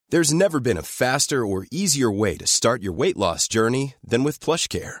There's never been a faster or easier way to start your weight loss journey than with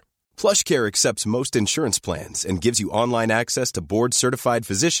PlushCare. PlushCare accepts most insurance plans and gives you online access to board-certified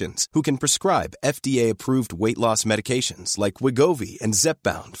physicians who can prescribe FDA-approved weight loss medications like Wegovy and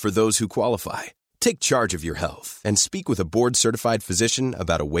Zepbound for those who qualify. Take charge of your health and speak with a board-certified physician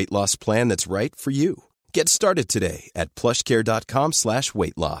about a weight loss plan that's right for you. Get started today at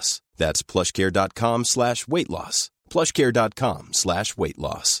plushcare.com/weight-loss. That's plushcare.com/weight-loss.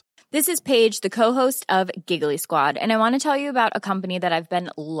 plushcare.com/weight-loss. This is Paige, the co-host of Giggly Squad, and I want to tell you about a company that I've been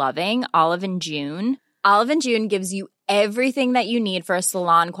loving, Olive & June. Olive & June gives you everything that you need for a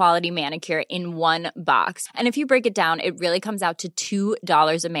salon-quality manicure in one box. And if you break it down, it really comes out to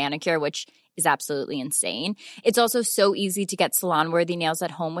 $2 a manicure, which is absolutely insane. It's also so easy to get salon-worthy nails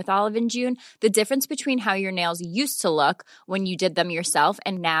at home with Olive & June. The difference between how your nails used to look when you did them yourself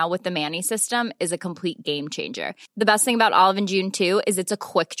and now with the Mani system is a complete game changer. The best thing about Olive & June, too, is it's a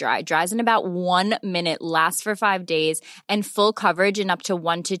quick dry. Dries in about 1 minute, lasts for 5 days, and full coverage in up to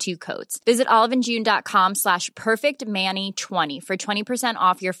 1 to 2 coats. Visit oliveandjune.com/perfectmani20 for 20%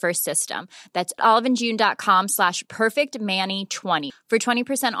 off your first system. That's oliveandjune.com/perfectmani20 for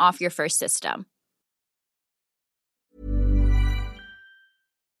 20% off your first system.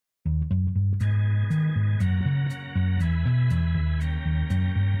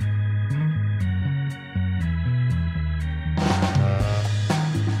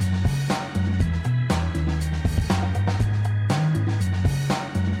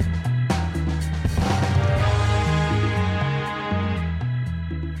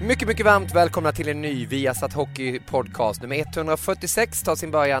 Mycket varmt välkomna till en ny Viasat Hockey podcast. Nummer 146 tar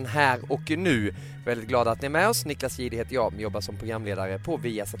sin början här och nu. Väldigt glad att ni är med oss. Niklas Jihde heter jag, jobbar som programledare på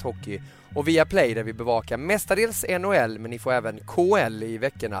Viasat Hockey och Viaplay där vi bevakar mestadels NHL, men ni får även KL i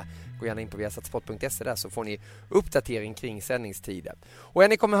veckorna. Gå gärna in på viasatsport.se där så får ni uppdatering kring sändningstiden. Och en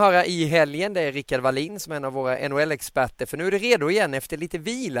ni kommer höra i helgen, det är Rickard Wallin som är en av våra NHL-experter. För nu är det redo igen efter lite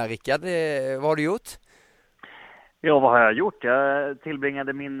vila, Rickard. Vad har du gjort? Ja, vad har jag gjort? Jag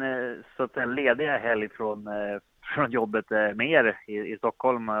tillbringade min så att säga lediga helg från jobbet med er i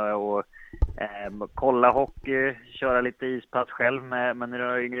Stockholm och kolla hockey, köra lite ispass själv med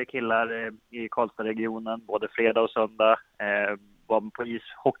några yngre killar i Karlstad-regionen, både fredag och söndag. Var på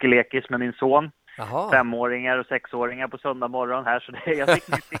ishockeylekis med min son. Aha. 5-åringar och 6-åringar på söndag morgon här, så jag fick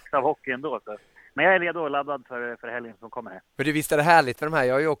mitt fix av hockey ändå. Så. Men jag är redo och laddad för helgen som kommer här. Men du, visst är det härligt för de här?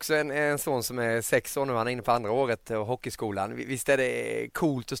 Jag har ju också en son som är 6 år nu, han är inne på andra året och hockeyskolan. Visst är det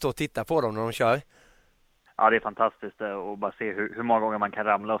coolt att stå och titta på dem när de kör? Ja, det är fantastiskt att bara se hur många gånger man kan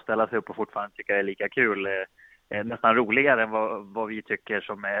ramla och ställa sig upp och fortfarande tycka det är lika kul. Nästan roligare än vad vi tycker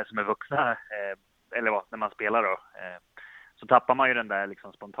som är vuxna, eller vad, när man spelar då. Så tappar man ju den där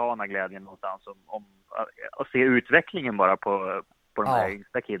liksom spontana glädjen någonstans om att se utvecklingen bara på de här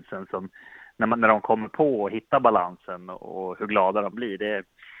yngsta kidsen som när de kommer på och hittar balansen och hur glada de blir.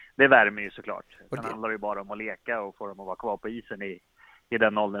 Det värmer ju såklart. Sen handlar det ju bara om att leka och få dem att vara kvar på isen i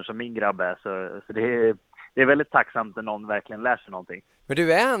den åldern som min grabb är. Så det är väldigt tacksamt när någon verkligen lär sig någonting. Men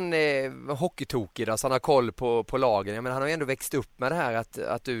du är en hockeytokig då, så han har koll på lagen. Men han har ju ändå växt upp med det här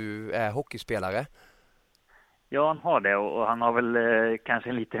att du är hockeyspelare. Ja, han har det och han har väl kanske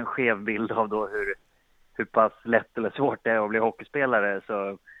en liten skev bild av då hur pass lätt eller svårt det är att bli hockeyspelare.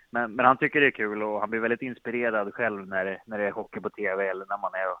 Så, men han tycker det är kul och han blir väldigt inspirerad själv när det är hockey på tv eller när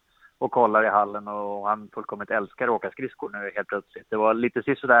man är och kollar i hallen, och han fullkomligt älskar att åka skridskor nu helt plötsligt. Det var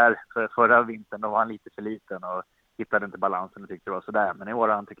lite sådär förra vintern, då var han lite för liten och hittade inte balansen och tyckte det var sådär. Men i år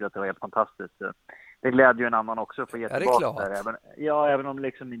han tycker att det var helt fantastiskt. Det glädjer ju en annan också för att ge tillbaka där. Även om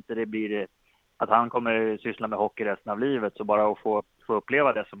liksom inte det blir att han kommer syssla med hockey resten av livet, så bara att få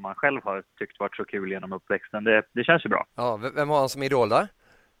uppleva det som man själv har tyckt varit så kul genom uppväxten, det känns ju bra. Ja, vem har han som idol då?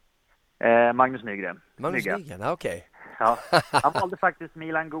 Magnus Nygren. Magnus Nygren, okej. Ja, han valde faktiskt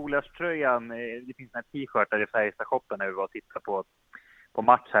Milan Gulas-tröjan. Det finns en t-shirt i Färjestad-shoppen när vi var och tittade på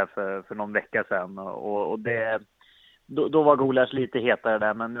match här för någon vecka sedan. Och då var Gulas lite hetare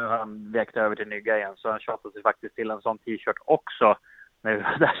där, men nu har han vägt över till Nygga igen. Så han tjatade sig faktiskt till en sån t-shirt också när vi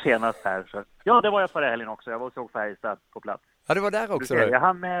var där senast här. Så, ja, det var jag förra helgen också. Jag var och såg Färjestad på plats. Ja, du var där också. Jag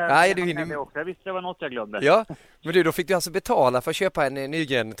hann med det också. Jag visste det var något jag glömde. Ja, men då fick du alltså betala för att köpa en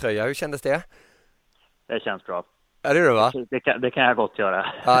Nygren-tröja. Hur kändes det? Det känns bra. Ja, det är det, va? Det kan jag gott göra.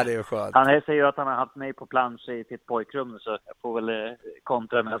 Ja, det är skönt. Han säger ju att han har haft mig på plansch i sitt pojkrum, så jag får väl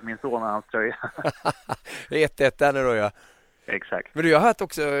kontra med att min son har hans tröja. Det är 1-1 där nu då, ja. Exakt. Men du har hört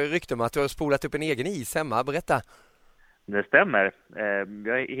också rykte om att du har spolat upp en egen is hemma. Berätta. Det stämmer.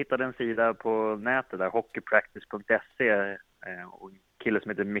 Jag hittade en sida på nätet där, hockeypractice.se, och en kille som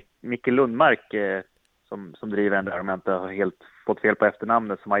heter Micke Lundmark som driver den där, om jag inte har helt fått fel på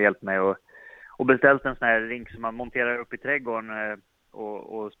efternamnet, som har hjälpt mig och beställt en sån här rink som man monterar upp i trädgården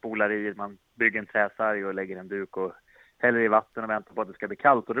och spolar i. Man bygger en träsarg och lägger en duk och häller i vatten och väntar på att det ska bli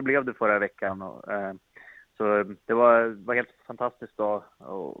kallt. Och det blev det förra veckan. Så det var helt fantastiskt då,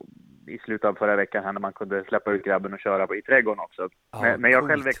 och i slutet av förra veckan här när man kunde släppa ut grabben och köra i trädgården också. Ja, men jag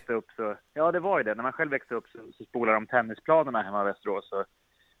coolt. själv växte upp så... Ja, det var ju det. När man själv växte upp så spolade de tennisplanerna hemma i Västerås.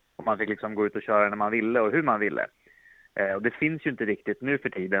 Och man fick liksom gå ut och köra när man ville och hur man ville. Och det finns ju inte riktigt nu för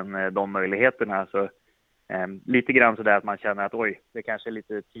tiden de möjligheterna. Så lite grann så där att man känner att oj, det kanske är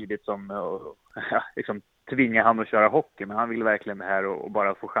lite tidigt som liksom tvinga han att köra hockey. Men han vill verkligen det här och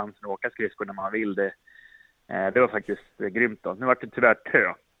bara få chansen att åka skridskor när man vill det. Det var faktiskt grymt då. Nu var det tyvärr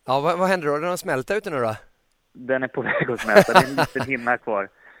tö. Ja, vad händer då? Den har smält ute nu då? Den är på väg att smälta. Det är en liten hinna kvar.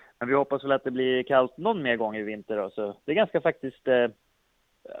 Men vi hoppas väl att det blir kallt någon mer gång i vinter då. Så det är ganska faktiskt...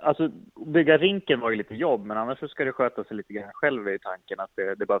 Alltså, bygga rinken var ju lite jobb, men annars så ska det sköta sig lite grann själv i tanken att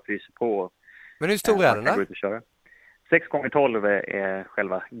det bara fryser på. Men hur stor är den då? 6x12 är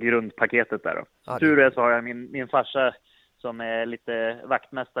själva grundpaketet där då. Ja, Tur är så har jag min farsa som är lite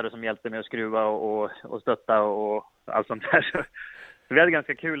vaktmästare som hjälpte mig att skruva och stötta och allt sånt där. Så vi hade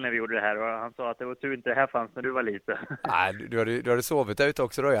ganska kul när vi gjorde det här, och han sa att det var tur inte det här fanns när du var liten. Nej, du hade sovit där ute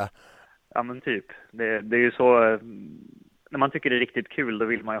också då, ja? Ja, men typ. Det är ju så... När man tycker det är riktigt kul, då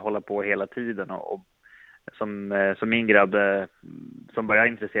vill man ju hålla på hela tiden. Och som min grabb som började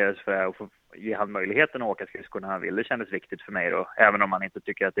intressera sig för det här och få ge han möjligheten att åka skridskor när han vill. Det kändes viktigt för mig då. Även om man inte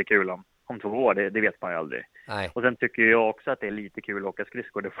tycker att det är kul om 2 år, det vet man ju aldrig. Nej. Och sen tycker jag också att det är lite kul att åka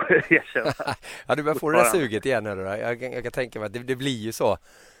skridskor, det får jag erkänna. Ja, du börjar få det där suget igen nu då. Jag kan tänka mig att det blir ju så.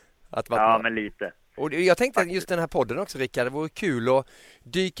 Ja, men lite. Och jag tänkte just den här podden också, Rickard, det vore kul att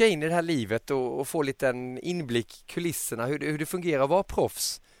dyka in i det här livet och få lite en inblick i kulisserna, hur det fungerar att vara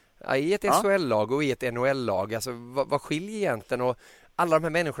proffs i ett SHL-lag och i ett NHL-lag. Alltså vad skiljer egentligen, och alla de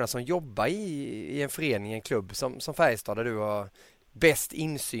här människorna som jobbar i en förening, en klubb som Färjestad, där du har bäst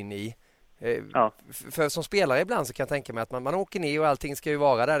insyn i. För som spelare ibland så kan jag tänka mig att man åker ner och allting ska ju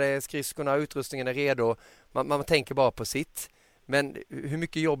vara där, skridskorna och utrustningen är redo, man tänker bara på sitt. Men hur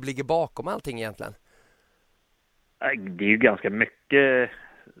mycket jobb ligger bakom allting egentligen? Det är ju ganska mycket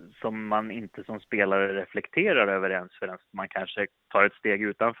som man inte som spelare reflekterar över ens förrän man kanske tar ett steg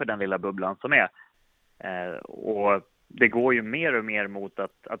utanför den lilla bubblan som är. Och det går ju mer och mer mot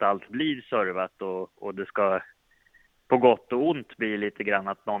att allt blir servat och det ska på gott och ont bli lite grann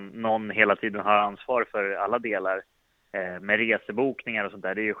att någon hela tiden har ansvar för alla delar. Med resebokningar och sånt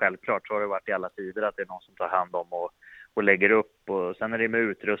där, det är ju självklart, så har det varit i alla tider att det är någon som tar hand om och lägger upp, och sen är det med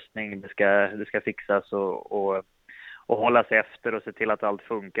utrustning, det ska fixas och hållas efter och se till att allt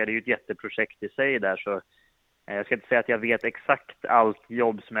funkar. Det är ju ett jätteprojekt i sig där, så jag ska inte säga att jag vet exakt allt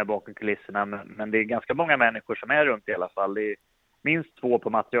jobb som är bakom kulisserna, men det är ganska många människor som är runt i alla fall. Det är minst 2 på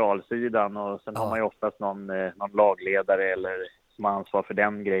materialsidan, och sen har man ju oftast någon lagledare eller som har ansvar för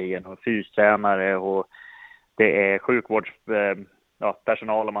den grejen, och fystränare, och det är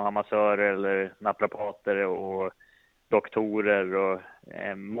sjukvårdspersonal om man har massörer eller naprapater och doktorer och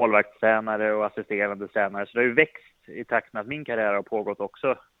målvaktstränare och assisterande tränare. Så det har ju växt i takt med att min karriär har pågått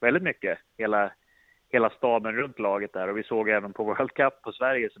också väldigt mycket. Hela staben runt laget där. Och vi såg även på World Cup på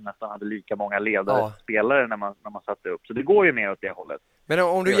Sverige som nästan hade lika många ledare spelare när man satte upp. Så det går ju mer åt det hållet. Men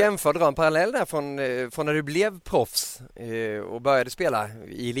om du jämför, drar en parallell där från när du blev proffs och började spela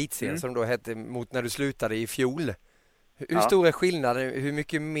i elitserien som då hette, mot när du slutade i fjol. Hur stor är skillnaden? Hur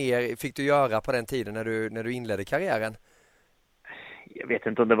mycket mer fick du göra på den tiden när du inledde karriären? Jag vet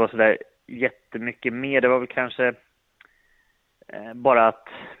inte om det var så där jättemycket mer. Det var väl kanske bara att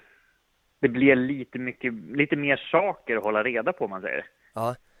det blev lite mer saker att hålla reda på, man säger.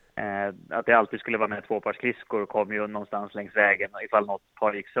 Ja. Att det alltid skulle vara med 2 par skridskor kom ju någonstans längs vägen ifall något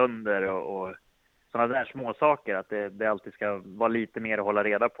par gick sönder och sådana där små saker. Att det alltid ska vara lite mer att hålla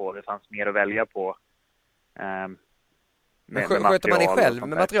reda på. Det fanns mer att välja på. Men sköter man det själv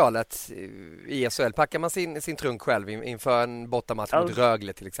med materialet i SHL? Packar man sin trunk själv inför en bortamatch mot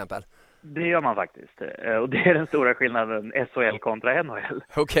Rögle till exempel? Det gör man faktiskt. Och det är den stora skillnaden SHL kontra NHL.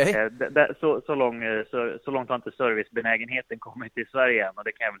 Okej. Så långt har inte servicebenägenheten kommit till Sverige än. Och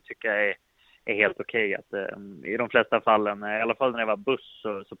det kan jag väl tycka är helt okej. Att i de flesta fallen, i alla fall när det var buss,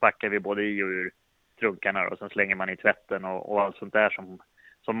 så packar vi både i och ur trunkarna. Och sen slänger man i tvätten och allt sånt där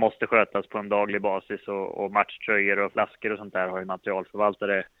som måste skötas på en daglig basis, och matchtröjor och flaskor och sånt där har ju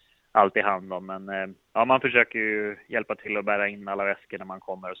materialförvaltare alltid hand om. Men man försöker ju hjälpa till att bära in alla väskor när man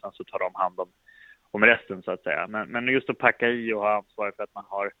kommer, och sen så tar de hand om resten så att säga. Men just att packa i och ha ansvar för att man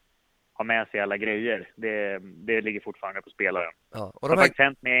har ha med sig alla grejer. Det ligger fortfarande på spelaren. Ja, och Det har faktiskt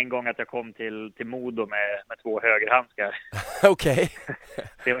hänt mig en gång att jag kom till Modo med 2 högerhandskar. Okej.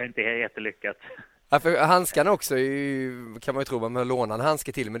 Det var inte jättelyckat. Ja, för handskarna också kan man ju tro man behöver låna en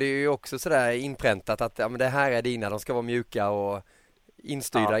handske till, men det är ju också sådär inpräntat att men det här är dina, de ska vara mjuka och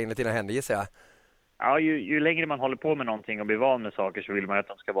instyrda enligt dina händer, gissar jag. Ja, ju längre man håller på med någonting och blir van med saker så vill man att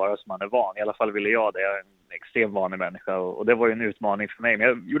de ska vara som man är van. I alla fall ville jag det. Jag är en extremt vanlig människa och det var ju en utmaning för mig. Men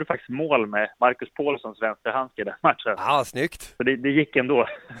jag gjorde faktiskt mål med Marcus Paulssons vänsterhandske den matchen. Ja, snyggt. Så det gick ändå.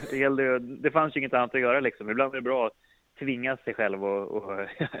 Det fanns ju inget annat att göra liksom. Ibland är det bra att tvinga sig själv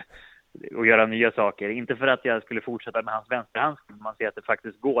och göra nya saker. Inte för att jag skulle fortsätta med hans vänsterhandske, men man ser att det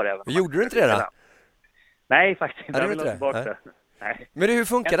faktiskt går även. Gjorde du inte det då? Nej, faktiskt inte. Jag vill inte det. Nej. Men hur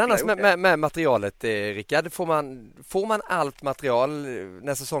funkar det annars med materialet, Rickard? Får man allt material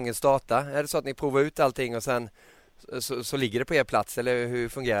när säsongen startar? Är det så att ni provar ut allting och sen så ligger det på er plats, eller hur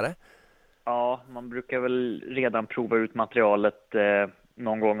fungerar det? Ja, man brukar väl redan prova ut materialet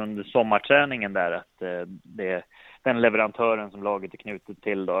någon gång under sommarträningen där. Att den leverantören som laget är knutet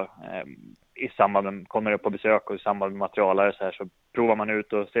till då, i samband med kommer upp på besök och i samband med materialare så provar man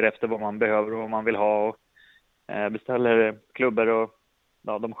ut och ser efter vad man behöver och vad man vill ha och beställer klubbor och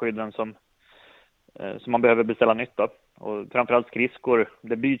de skydden som man behöver beställa nytt då. Och framförallt skridskor,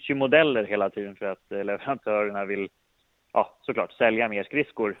 det byts ju modeller hela tiden för att leverantörerna vill såklart sälja mer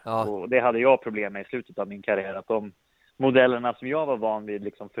skridskor. Ja. Och det hade jag problem med i slutet av min karriär, att de modellerna som jag var van vid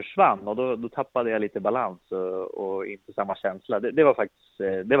liksom försvann och då tappade jag lite balans och inte samma känsla. Det var faktiskt,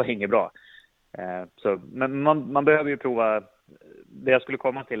 det var inget bra. Men man behöver ju prova, det jag skulle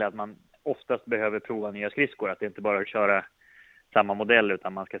komma till är att man oftast behöver prova nya skridskor, att det inte bara är att köra samma modell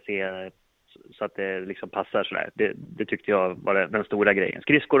utan man ska se så att det liksom passar sådär. Det tyckte jag var den stora grejen.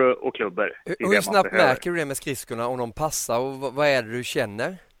 Skridskor och klubbor. Hur snabbt märker du det med skridskorna om de passar och vad är det du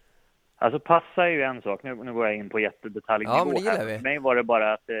känner? Alltså passa är ju en sak. Nu går jag in på jättedetaljnivå. Ja, men det gillar vi. För mig var det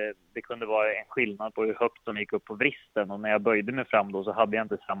bara att det kunde vara en skillnad på hur högt de gick upp på vristen. Och när jag böjde mig fram då så hade jag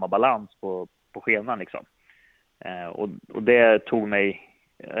inte samma balans på skenan liksom. Och det tog mig...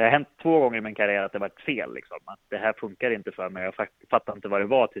 Det har hänt 2 gånger i min karriär att det varit fel liksom. Att det här funkar inte för mig. Jag fattade inte vad det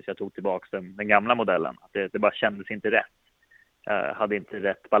var tills jag tog tillbaka den gamla modellen. Att det bara kändes inte rätt. Jag hade inte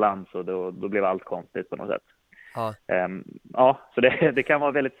rätt balans och då blev allt konstigt på något sätt. Ja. Så det kan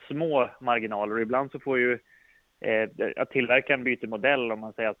vara väldigt små marginaler och ibland så får ju att tillverkaren byter modell om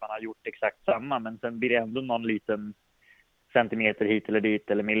man säger att man har gjort exakt samma, men sen blir det ändå någon liten centimeter hit eller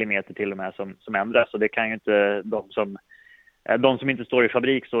dit eller millimeter till och med som ändras, och det kan ju inte de som inte står i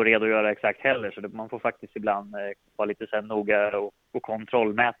fabrik så redo att göra exakt heller, så man får faktiskt ibland vara lite sen noga och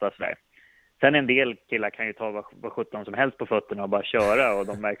kontrollmäta sådär. Sen en del killar kan ju ta vad 17 som helst på fötterna och bara köra och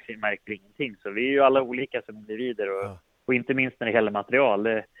de märker ingenting. Så vi är ju alla olika som individer och inte minst när det gäller material.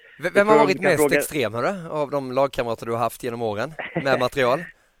 Vem har varit mest extrem av de lagkamrater du har haft genom åren med material?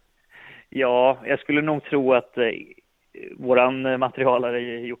 Ja, jag skulle nog tro att våran materialare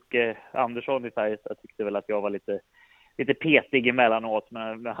Jocke Andersson i Färjestad tyckte väl att jag var lite petig emellanåt,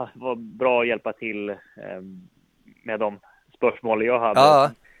 men det var bra att hjälpa till med de spörsmål jag hade.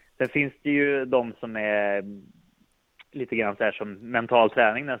 Ja. Sen finns det ju de som är lite grann så här som mental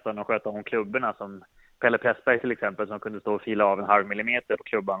träning nästan och sköta om klubborna, som Pelle Pressberg till exempel, som kunde stå och fila av 0,5 millimeter på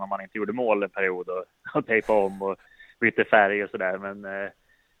klubban om man inte gjorde mål en period och tejpa om och bytte färg och sådär. Men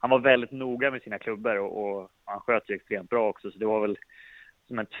han var väldigt noga med sina klubbor och han sköt ju extremt bra också, så det var väl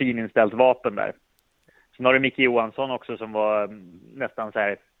som ett fininställt vapen där. Sen har du Micke Johansson också som var nästan så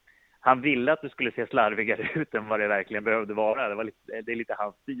här, han ville att det skulle se slarvigare ut än vad det verkligen behövde vara. Det är lite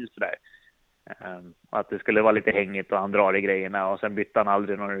hans stil sådär. Att det skulle vara lite hängigt och han drar i grejerna och sen bytte han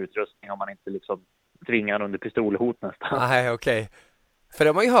aldrig någon utrustning om man inte liksom tvingar under pistolhot nästan. Nej, okej. För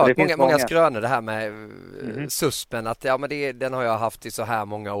de har ju hört många skrönor det här med suspen, att den har jag haft i så här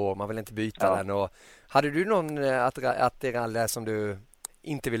många år, man vill inte byta den. Och hade du någon attiralj som du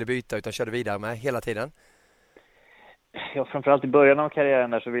inte ville byta utan körde vidare med hela tiden? Ja, framförallt i början av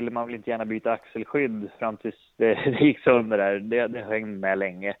karriären där så ville man väl inte gärna byta axelskydd fram tills det gick sönder där. Det hängde med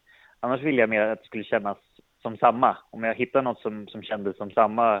länge. Annars ville jag mer att det skulle kännas som samma. Om jag hittar något som kändes som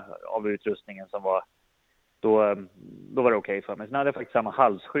samma av utrustningen som var, då var det okej för mig. Sen hade jag faktiskt samma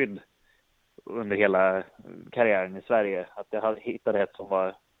halsskydd under hela karriären i Sverige. Att jag hittade ett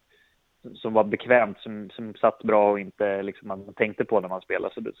som var bekvämt, som satt bra och inte liksom man tänkte på när man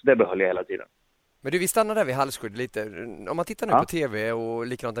spelade. Så det behöll jag hela tiden. Men vi stannar där vid halsskydd lite. Om man tittar nu på tv och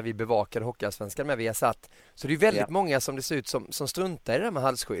likadant när vi bevakar Hockeyallsvenskan med Viasat, så det är väldigt många som det ser ut som struntar i det här med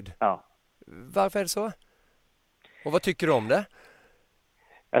halsskydd. Ja. Varför är det så? Och vad tycker du om det?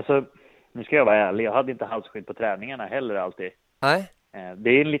 Alltså, nu ska jag vara ärlig. Jag hade inte halsskydd på träningarna heller alltid. Nej. Det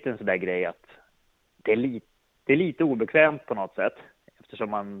är en liten sådär grej att det är lite obekvämt på något sätt,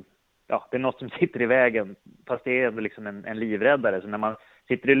 eftersom det är något som sitter i vägen, fast det är ändå liksom en livräddare. Så när man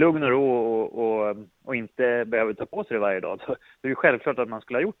sitter i lugn och ro och inte behöver ta på sig det varje dag, så är det självklart att man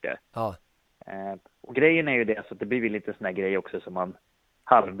skulle ha gjort det. Ja. Och grejen är ju det, så att det blir lite sån här grej också som man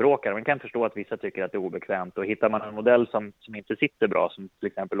halvbråkar. Man kan förstå att vissa tycker att det är obekvämt, och hittar man en modell som inte sitter bra, som till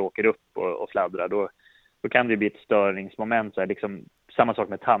exempel åker upp och fladdrar, då kan det bli ett störningsmoment. Så här, liksom, samma sak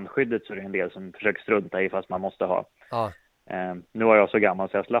med tandskyddet, så är det en del som försöker strunta i fast man måste ha. Ja. Nu var jag så gammal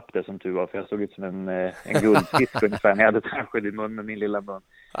så jag slapp det som tur var, för jag såg ut som en guldfisk ungefär när jag hade tandskydd i mun med min lilla mun.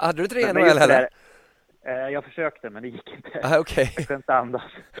 Hade du inte det i NHL heller? Jag försökte, men det gick inte. Okay. Jag kunde inte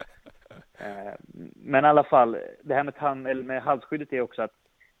andas. Men i alla fall, det här med halsskyddet är också att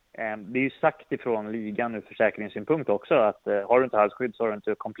det är ju sagt ifrån ligan ur försäkringssynpunkt också att har du inte halsskydd så har du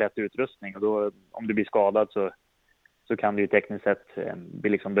inte komplett utrustning, och då om du blir skadad så kan du ju tekniskt sett bli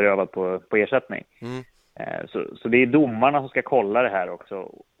liksom berövad på ersättning. Mm. Så det är domarna som ska kolla det här också,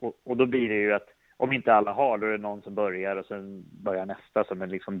 och då blir det ju att om inte alla har, då är det någon som börjar och sen börjar nästa som en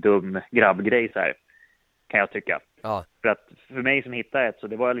liksom dum grabbgrej så här, kan jag tycka. Ja. För mig som hittade ett, så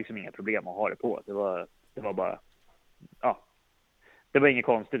det var liksom inga problem att ha det på. Det var bara, det var inget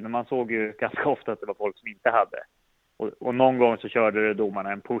konstigt, men man såg ju ganska ofta att det var folk som inte hade. Och någon gång så körde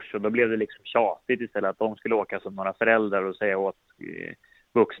domarna en push, och då blev det liksom tjatigt istället, att de skulle åka som några föräldrar och säga åt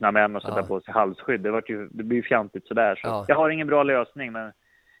vuxna män och sätta på sig halsskydd. Det blir ju fjantigt sådär. Så jag har ingen bra lösning, men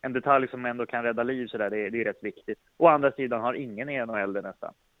en detalj som ändå kan rädda liv sådär, det är rätt viktigt. Å andra sidan har ingen i NHL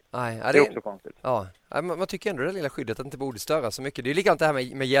nästan. Nej, det är också konstigt. Ja, man tycker ändå det lilla skyddet att inte borde störa så mycket. Det är likadant det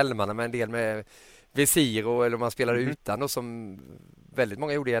här med hjälmarna, med en del med visir eller om man spelar utan, och som väldigt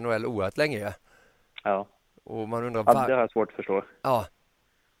många gjorde i NHL oerhört länge. Ja. Och man undrar det har jag svårt att förstå. Ja.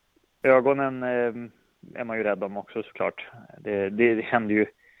 Ögonen är man ju rädd om också, såklart. Det händer ju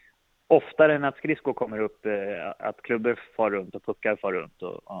oftare än att skridskor kommer upp, att klubbor far runt och puckar far runt.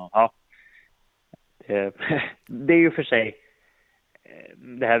 Det är ju för sig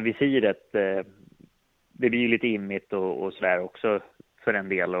det här visiret, det blir ju lite immigt och sådär också för en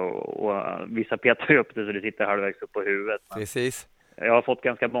del, och vissa petar upp det så det sitter halvvägs upp på huvudet. Precis. Jag har fått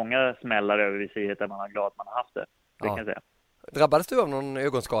ganska många smällar över visiret där man är glad att man har haft det. Det kan jag säga. Drabbades du av någon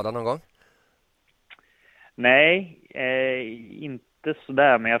ögonskada någon gång? Nej, inte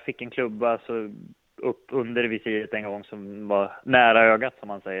sådär, men jag fick en klubba upp under visiret en gång som var nära ögat, som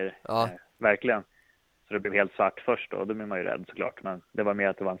man säger. Ja. Verkligen. Så det blev helt svart först, och då blir man ju rädd såklart. Men det var mer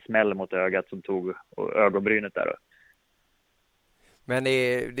att det var en smäll mot ögat som tog ögonbrynet där då. Men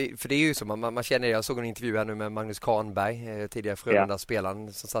för det är ju så, man känner, jag såg en intervju här nu med Magnus Kahnberg, tidigare Frölunda-spelaren,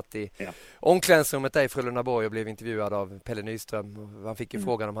 som satt i omklädningsrummet där i Frölundaborg och blev intervjuad av Pelle Nyström. Han fick ju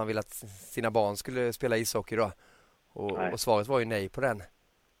frågan om han ville att sina barn skulle spela ishockey då. Och svaret var ju nej på den.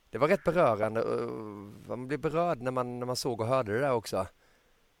 Det var rätt berörande. Man blev berörd när man såg och hörde det där också.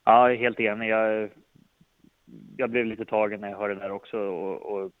 Ja, jag är helt enig. Jag blev lite tagen när jag hörde det där också,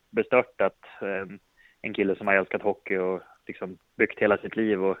 och bestört att en kille som har älskat hockey och liksom byggt hela sitt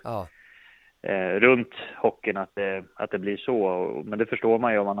liv och runt hockeyn, att det blir så. Men det förstår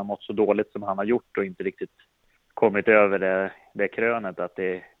man ju om man har mått så dåligt som han har gjort och inte riktigt kommit över det krönet, att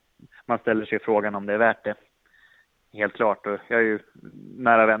man ställer sig frågan om det är värt det. Helt klart. Och jag är ju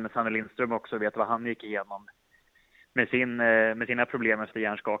nära vän med Sanne Lindström också, vet vad han gick igenom med sina problem efter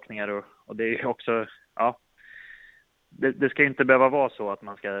hjärnskakningar, och det är ju också, det ska ju inte behöva vara så att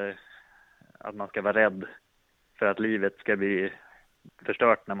man ska vara rädd för att livet ska bli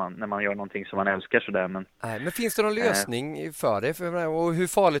förstört när man gör någonting som man älskar sådär. Men finns det någon lösning för det? Och hur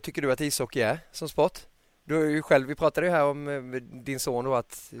farligt tycker du att ishockey är som sport? Du är ju själv, vi pratade ju här om din son då,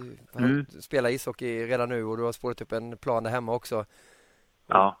 att han spelar ishockey redan nu, och du har spårat upp en plan där hemma också.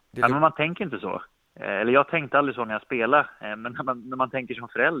 Men man tänker inte så. Eller jag tänkte aldrig så när jag spelade, men när man tänker som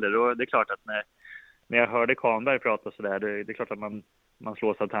förälder, då det är klart att när jag hörde Kahnberg prata sådär, det är klart att man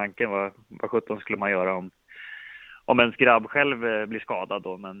slås av tanken, vad 17 skulle man göra om ens grabb själv blir skadad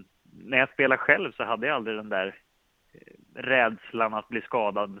då. Men när jag spelade själv så hade jag aldrig den där rädslan att bli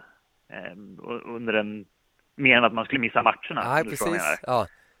skadad under mer än att man skulle missa matcherna. Nej, precis. Ja.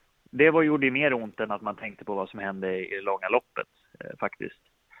 Det gjorde mer ont än att man tänkte på vad som hände i det långa loppet faktiskt.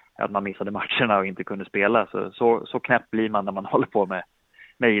 Att man missade matcherna och inte kunde spela. Så knäpp blir man när man håller på med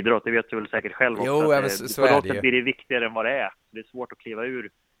idrott. Det vet du väl säkert själv också. Jo, så är det ju. Blir det viktigare än vad det är. Det är svårt att kliva ur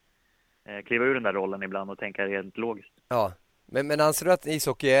den där rollen ibland och tänka rent logiskt. Ja, men anser du att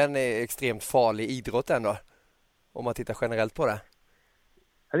ishockey är en extremt farlig idrott ändå? Om man tittar generellt på det.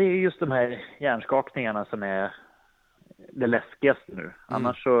 Ja, det är just de här hjärnskakningarna som är det läskigaste nu.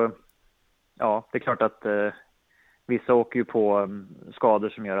 Annars så, det är klart att vissa åker ju på skador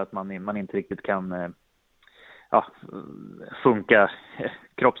som gör att man inte riktigt kan funka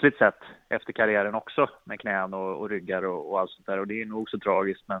kroppsligt sett efter karriären också med knän och ryggar och allt sånt där. Och det är nog så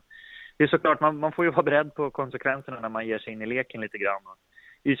tragiskt, men det är såklart, man får ju vara beredd på konsekvenserna när man ger sig in i leken lite grann.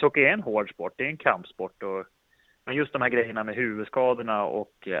 Ishockey är en hård sport, det är en kampsport. Men just de här grejerna med huvudskadorna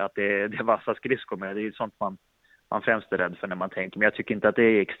och att det är vassa skridskor med, det är ju sånt man främst är rädd för när man tänker. Men jag tycker inte att det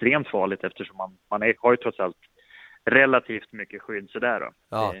är extremt farligt, eftersom man har ju trots allt relativt mycket skydd sådär då.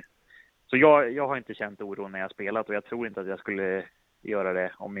 Ja. Så jag har inte känt oro när jag spelat, och jag tror inte att jag skulle göra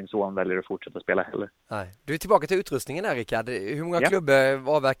det om min son väljer att fortsätta spela heller. Nej. Du är tillbaka till utrustningen där, Rickard. Hur många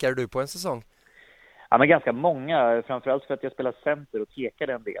klubbar avverkar du på en säsong? Ja, men ganska många, framförallt för att jag spelar center och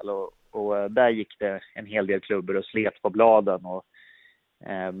tekade en del, och där gick det en hel del klubbor och slet på bladen, och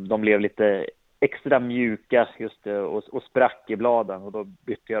de blev lite extra mjuka just och sprack i bladen, och då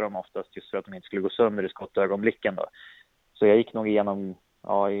bytte jag dem oftast just för att de inte skulle gå sönder i skottögonblicken då. Så jag gick nog igenom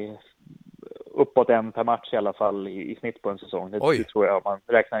uppåt en per match i alla fall i snitt på en säsong. Det tror jag man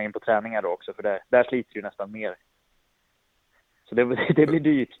räknar in på träningar då också, för där sliter ju nästan mer. Så det blir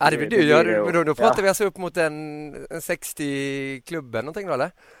dyrt. Ja, det blir dyrt. Men då pratar vi alltså upp mot en 60 klubben någonting då,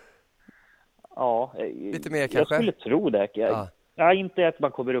 eller? Ja, lite mer kanske. Jag skulle tro det. Ja, inte att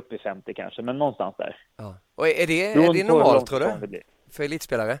man kommer upp i 50 kanske, men någonstans där. Ja. Och är det normalt, tror du? För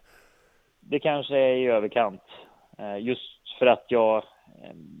elitspelare? Det kanske är i överkant. Just för att jag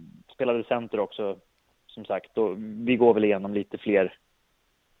spelade center också, som sagt. Vi går väl igenom lite fler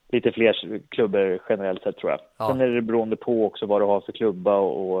klubbor generellt sett, tror jag. Ja. Sen är det beroende på också vad du har för klubba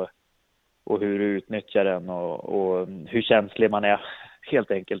och hur du utnyttjar den och hur känslig man är,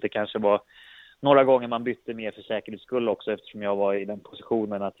 helt enkelt. Det kanske var några gånger man bytte mer för säkerhets skull också, eftersom jag var i den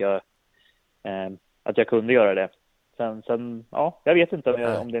positionen att jag kunde göra det. Sen jag vet inte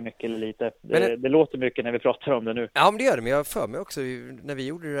om det är mycket eller lite. Det låter mycket när vi pratar om det nu. Ja, men det gör det. Men jag för mig också, när vi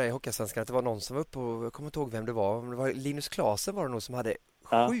gjorde det där i Hockeysvenskan, att det var någon som var uppe, och jag kommer inte ihåg vem det var. Om det var Linus Klasen var det nog, som hade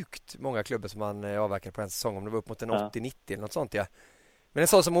sjukt många klubbar som han avverkade på en säsong. Om det var upp mot en 80-90 eller något sånt, ja. Men en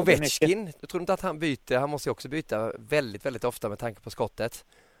sån som Ovechkin, jag tror inte att han byter. Han måste ju också byta väldigt, väldigt ofta med tanke på skottet.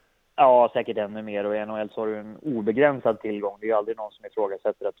 Ja, säkert ännu mer. Och i NHL så har du en obegränsad tillgång. Det är ju aldrig någon som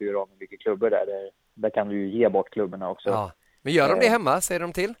ifrågasätter att du gör av med mycket klubbor där. Där kan du ju ge bort klubborna också. Ja. Men gör de det hemma? Säger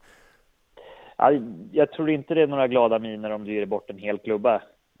de till? Ja, jag tror inte det är några glada miner om du ger bort en hel klubba.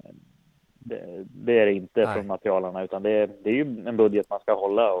 Det är det inte från materialarna, utan det är ju en budget man ska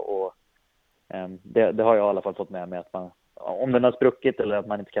hålla. Och det har jag i alla fall fått med mig, att om den har spruckit eller att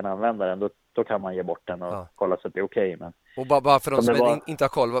man inte kan använda den, då kan man ge bort den och kolla så att det är okej. Men och bara för de som inte har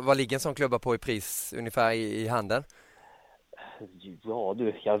koll, vad ligger en sån klubba på i pris ungefär i handeln? Ja,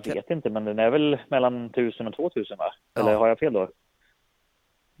 jag vet inte, men den är väl mellan 1000 och 2000, va? Eller har jag fel då?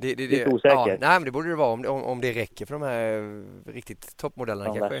 Det är osäkert. Nej, men det borde det vara om det räcker för de här riktigt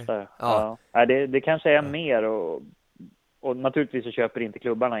toppmodellerna kanske. Nej, det kanske är mer, och naturligtvis så köper inte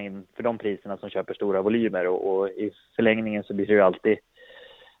klubbarna in för de priserna som köper stora volymer, och i förlängningen så blir det ju alltid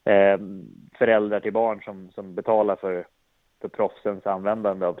föräldrar till barn som betalar för proffsens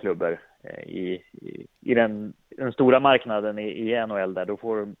användande av klubbor. I den stora marknaden i NHL där, då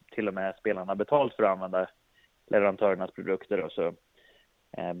får till och med spelarna betalt för att använda leverantörernas produkter. Och så,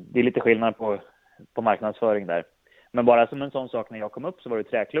 det är lite skillnad på marknadsföring där. Men bara som en sån sak, när jag kom upp så var det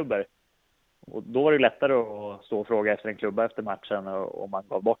träklubbor. Och då var det lättare att stå och fråga efter en klubba efter matchen, och man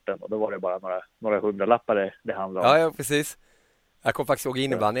gav bort den. Och då var det bara några hundralappar det handlade om. Ja, precis. Jag kom faktiskt ihåg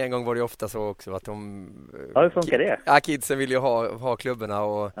innebandy. En gång var det ofta så också att hur funkar det? Ja, kidsen ville ju ha klubborna,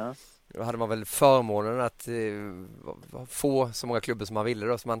 och då hade man väl förmånen att få så många klubbor som man ville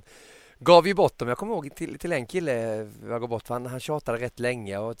då. Så man gav ju bort dem. Jag kommer ihåg till en kille jag gav bort, för han tjatade rätt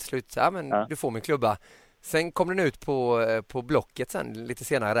länge, och till slut du får min klubba. Sen kom den ut på Blocket sen lite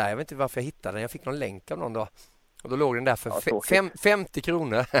senare där. Jag vet inte varför jag hittade den. Jag fick någon länk av någon då. Och då låg den där för 50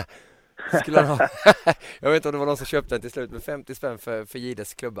 kronor. Skulle han ha. Jag vet inte om det var någon som köpte den till slut, med 50 spänn för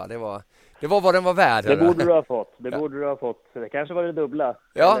Gides klubba. Det var vad den var värd. Det borde du ha fått. Det kanske var det dubbla.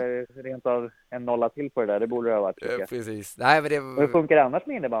 Ja. Eller rent av en nolla till på det där. Det borde det ha varit. Precis. Nej, men hur funkar det annars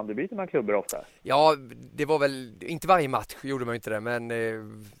med innebandy? Byter man klubbor ofta? Ja, det var väl inte varje match gjorde man inte det, men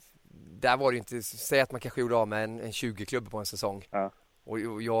där var det inte, säg att man kanske gjorde av med en 20 klubbor på en säsong. Ja.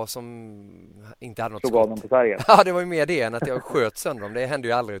 Och jag som inte hade något skott. Ja, det var ju mer det än att jag sköt sönder dem. Det hände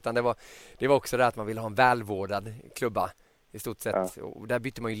ju aldrig, utan det var också det att man ville ha en välvårdad klubba i stort sett. Ja. Och där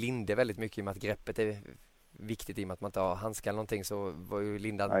bytte man ju linde väldigt mycket, i och med att greppet är viktigt, i och med att man inte har handskar eller någonting, så var ju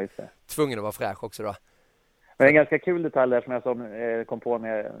lindan tvungen att vara fräsch också då. Men en ganska kul detalj där som jag kom på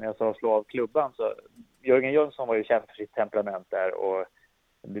när jag sa slå av klubban, så Jörgen Jönsson var ju känd för sitt temperament där, och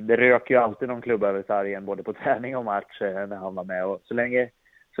det rök ju alltid någon klubb över sargen både på träning och match när han var med. Och så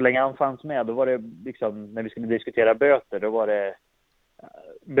länge han fanns med, då var det liksom, när vi skulle diskutera böter, då var det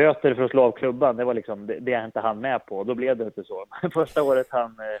böter för att slå av klubban, det var liksom det är inte han med på. Då blev det inte så. Första året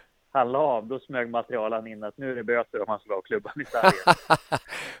han la av, då smög materialen in att nu är det böter om han slår av klubban i sargen.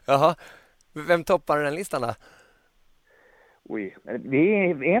 Jaha. Vem toppar den listan då? Oj, det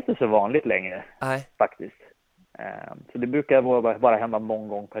är inte så vanligt längre. Nej. Faktiskt. Så det brukar bara hända många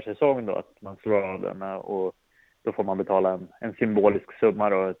gånger per säsong då, att man slår av den, och då får man betala en symbolisk summa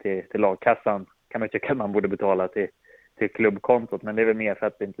då till lagkassan. Kan man tycka att man borde betala till klubbkontot, men det är väl mer för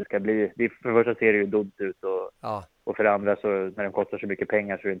att det inte ska bli, för det första ser det ju dumt ut och för det andra så när den kostar så mycket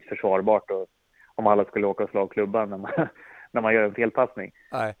pengar så är det inte försvarbart, och om alla skulle åka och slå av klubban när man gör en felpassning.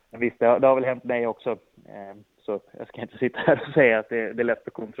 Nej. Men visst, det har väl hänt mig också. Så jag ska inte sitta här och säga att det är lätt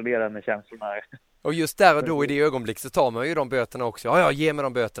att kontrollera när känslorna är. Och just där och då i det ögonblick så tar man ju de böterna också. Ja, ge mig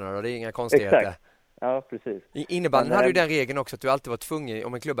de böterna då, det är inga konstigheter. Exakt. Ja, precis. Innebandyn hade ju den regeln också att du alltid var tvungen,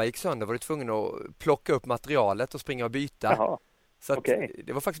 om en klubba gick sönder var du tvungen att plocka upp materialet och springa och byta. Jaha. Så att, Okay.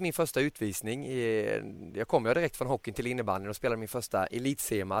 det var faktiskt min första utvisning. Jag kom ju direkt från hockeyn till innebandyn och spelade min första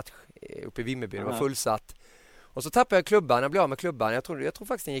elitseriematch uppe i Vimmerby. Det var fullsatt. Och så tappade jag klubban, jag blev av med klubban. Jag tror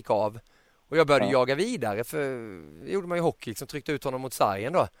faktiskt den gick av. Och jag började jaga vidare, för det gjorde man ju hockey, liksom tryckte ut honom mot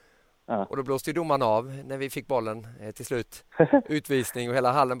sargen då. Ja. Och då blåste ju domaren av när vi fick bollen till slut. Utvisning, och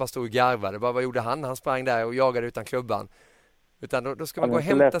hela hallen bara stod och garvade. Bara, vad gjorde han? Han sprang där och jagade utan klubban. Utan då ska man gå och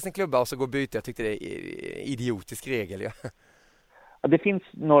hämta sin klubba och så gå och byta. Jag tyckte det är idiotisk regel. Ja. Ja, det finns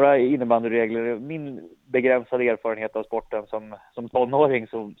några innebandyregler. Min begränsade erfarenhet av sporten som tonåring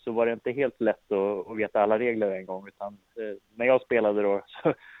så var det inte helt lätt att veta alla regler en gång. Utan när jag spelade då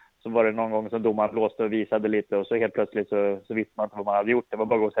så var det någon gång som domaren blåste och visade lite, och så helt plötsligt så visste man inte vad man hade gjort. Det var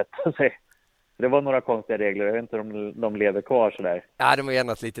bara att gå och sätta sig. Så det var några konstiga regler. Jag vet inte om de lever kvar sådär. Ja, de har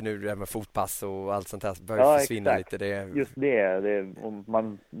ändrat lite nu, det här med fotpass och allt sånt här börjar försvinna exakt. Lite. Just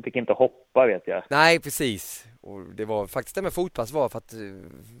man fick inte hoppa, vet jag. Nej, precis. Och det var faktiskt det med fotpass var för att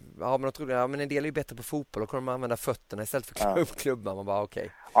man trodde men en del är ju bättre på fotboll och kommer man använda fötterna istället för klubban. Man bara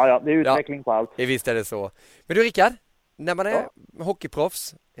okej. Ja, det är utveckling på allt. Visst är det så. Men du Rickard, när man är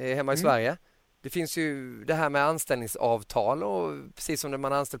hockeyproffs hemma i Sverige, det finns ju det här med anställningsavtal, och precis som när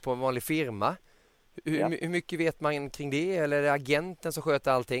man är anställd på en vanlig firma. Hur mycket vet man kring det? Eller är det agenten som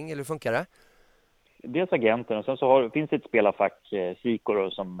sköter allting? Eller hur funkar det? Dels agenten, och sen så finns det ett spelarfack,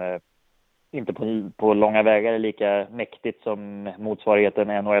 SIKO, som inte på långa vägar är lika mäktigt som motsvarigheten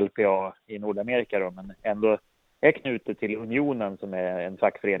NHLPA i Nordamerika då, men ändå är knutet till Unionen, som är en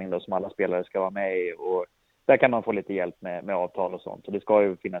fackförening då, som alla spelare ska vara med i, och där kan man få lite hjälp med avtal och sånt. Så det ska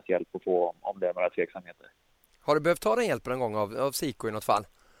ju finnas hjälp att få om det är några tveksamheter. Har du behövt ta den hjälpen en gång av SIKO i något fall?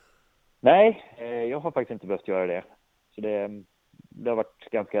 Nej, jag har faktiskt inte behövt göra det. Så det har varit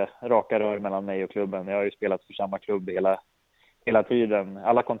ganska raka rör mellan mig och klubben. Jag har ju spelat för samma klubb hela tiden.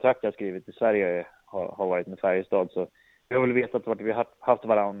 Alla kontrakt jag skrivit i Sverige har varit med Färjestad. Så jag har väl vetat vart vi har haft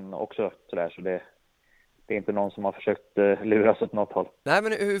varandra också. Så det är inte någon som har försökt luras åt något håll. Nej,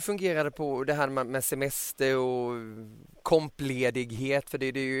 men hur fungerar det på det här med semester och kompledighet? För det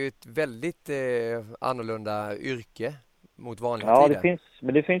är ju ett väldigt annorlunda yrke mot vanliga tider.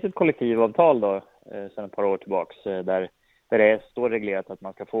 Det finns ett kollektivavtal då sedan ett par år tillbaks där det står reglerat att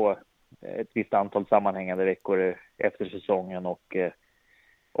man ska få ett visst antal sammanhängande veckor efter säsongen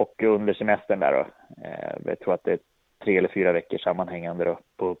och under semestern där då. Jag tror att det är 3 eller 4 veckor sammanhängande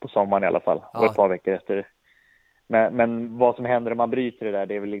då, på sommaren i alla fall, och ett par veckor efter. Men vad som händer om man bryter det där,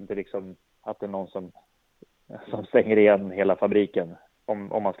 det är väl inte liksom att det är någon som stänger igen hela fabriken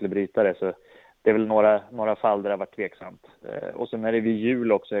om man skulle bryta det. Så det är väl några fall där det har varit tveksamt. Och sen är det vid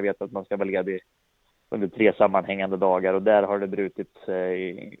jul också, jag vet att man ska vara ledig under 3 sammanhängande dagar, och där har det brutits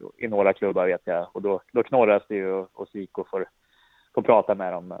i några klubbar, vet jag. Och då knorras det ju, och SIKO får prata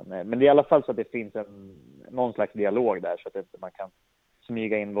med dem. Men det är i alla fall så att det finns någon slags dialog där, så att inte man kan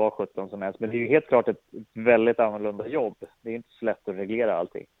smyga in vad 17 som helst. Men det är ju helt klart ett väldigt annorlunda jobb. Det är inte så lätt att reglera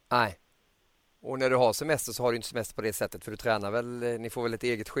allting. Nej. Och när du har semester så har du inte semester på det sättet, för du tränar väl, ni får väl ett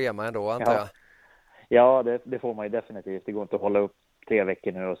eget schema ändå, antar jag? Ja, det får man ju definitivt. Det går inte att hålla upp 3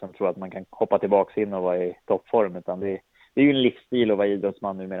 veckor nu och sen tro att man kan hoppa tillbaka in och vara i toppform, utan det är ju en livsstil att vara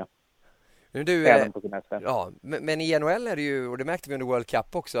idrottsman numera. Även på semester. Ja, men i NHL är det ju, och det märkte vi under World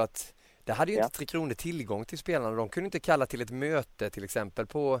Cup också, att det hade ju inte 3 Kronor tillgång till spelarna. De kunde inte kalla till ett möte till exempel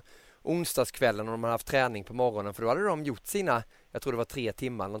på onsdagskvällen om de hade haft träning på morgonen, för då hade de gjort sina, jag tror det var 3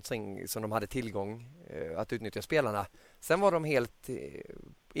 timmar någonting som de hade tillgång att utnyttja spelarna. Sen var de helt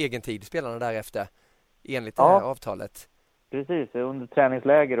egen tid, spelarna därefter, enligt det här avtalet. Precis, under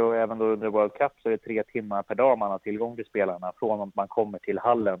träningsläger och även då under World Cup så är det 3 timmar per dag man har tillgång till spelarna från att man kommer till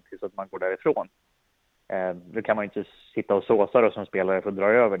hallen tills att man går därifrån. Nu kan man inte sitta och såsa då som spelare för att dra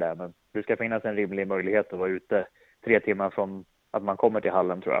över det, men det ska finnas en rimlig möjlighet att vara ute 3 timmar från att man kommer till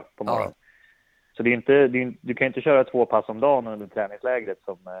hallen, tror jag, på morgonen. Ja. Så det är inte, du kan inte köra 2 pass om dagen under träningslägret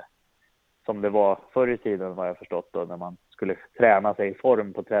som det var förr i tiden, vad jag förstått då, när man skulle träna sig i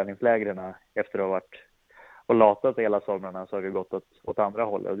form på träningslägren efter att ha varit och latat hela somrarna, så har det gått åt andra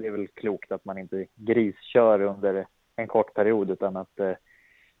hållet. Och det är väl klokt att man inte griskör under en kort period, utan att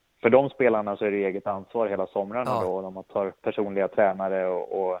för de spelarna så är det eget ansvar hela somrarna då. De tar personliga tränare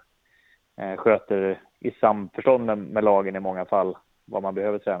och sköter i samförstånd med lagen i många fall vad man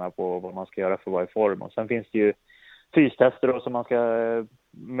behöver träna på och vad man ska göra för att vara i form. Och sen finns det ju fystester då som man ska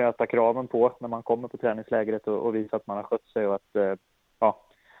möta kraven på när man kommer på träningslägret och visa att man har skött sig och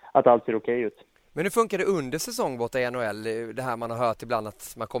att allt ser okej ut. Men hur funkar det under säsong borta i NHL? Det här man har hört ibland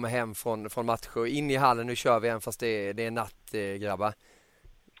att man kommer hem från matcher in i hallen, nu kör vi en fast det är natt, grabbar.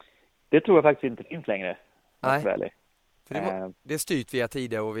 Det tror jag faktiskt inte finns längre. Nej, för det är styrt via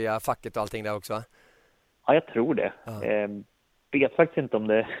tider och via facket och allting där också, va? Ja, jag tror det. Vet faktiskt inte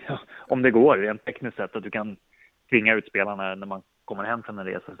om det går rent tekniskt sett att du kan tvinga ut spelarna när man kommer hem från en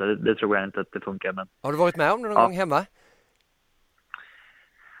resa. Så det tror jag inte att det funkar. Men... Har du varit med om det någon gång hemma?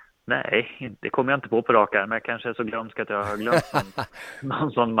 Nej, det kommer jag inte på rak arm. Men jag kanske är så glömsk att jag har glömt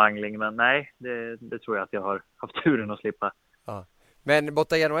någon sån mangling. Men nej, det tror jag att jag har haft turen att slippa. Ja. Men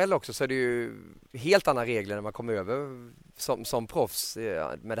borta i NHL också så är det ju helt andra regler när man kommer över som proffs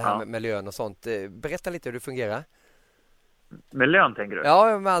med det här med lön och sånt. Berätta lite hur det fungerar. Med lön tänker du?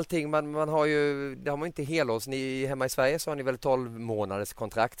 Ja, med allting. Man har ju, det har man inte helårs. Ni hemma i Sverige så har ni väl 12 månaders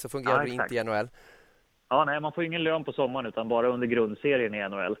kontrakt, så fungerar det inte i NHL. Ja, nej, man får ingen lön på sommaren utan bara under grundserien i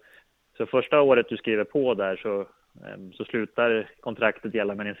NHL. Så första året du skriver på där så slutar kontraktet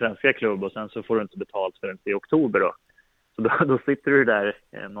gälla med din svenska klubb och sen så får du inte betalt förrän i oktober då. Så då sitter du där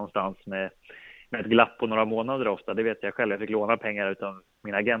någonstans med ett glapp på några månader ofta. Det vet jag själv. Jag fick låna pengar utav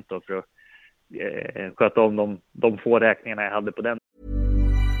min agent då för att sköta om de få räkningarna jag hade på den.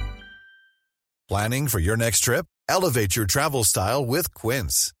 Planning for your next trip? Elevate your travel style with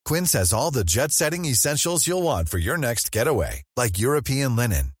Quince. Quince has all the jet-setting essentials you'll want for your next getaway, like European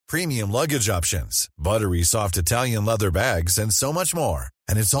linen, premium luggage options, buttery soft Italian leather bags, and so much more.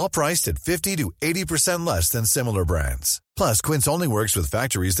 And it's all priced at 50 to 80% less than similar brands. Plus, Quince only works with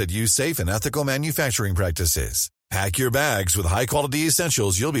factories that use safe and ethical manufacturing practices. Pack your bags with high-quality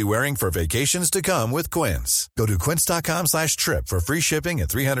essentials you'll be wearing for vacations to come with Quince. Go to quince.com/trip for free shipping and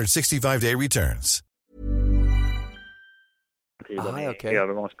 365-day returns. I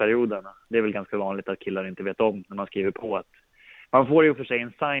övergångsperioden. Det är väl ganska vanligt att killar inte vet om när man skriver på att man får ju för sig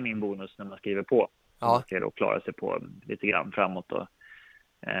en signing-bonus när man skriver på. Man ska då klara sig på lite grann framåt då.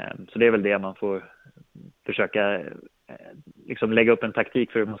 Så det är väl det man får försöka liksom lägga upp en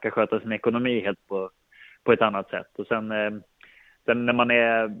taktik för hur man ska sköta sin ekonomi helt på ett annat sätt. Och sen när man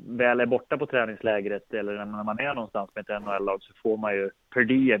väl är borta på träningslägret eller när man är någonstans med ett NHL-lag så får man ju per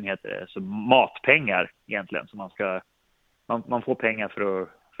diem heter det, så matpengar egentligen. Så man får pengar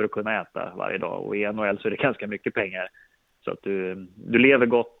för att kunna äta varje dag, och i NHL så är det ganska mycket pengar. Så att du lever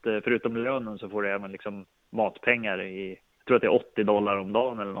gott, förutom lönen så får du även liksom matpengar jag tror att det är $80 om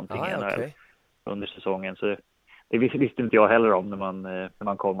dagen eller någonting i NHL under säsongen. Så det visste inte jag heller om när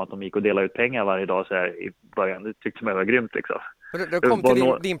man kom att de gick och delade ut pengar varje dag så här i början. Det tyckte man var grymt liksom. Du kom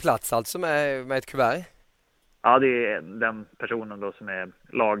till din plats alltså med ett kuvert? Ja, det är den personen då som är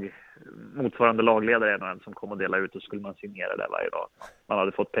motsvarande lagledare i NHL som kom och delade ut, och skulle man signera där varje dag. Man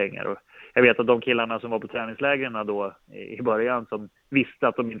hade fått pengar, och jag vet att de killarna som var på träningslägren då i början som visste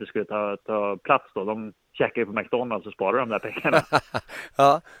att de inte skulle ta plats då, de käkade på McDonald's och sparade de där pengarna.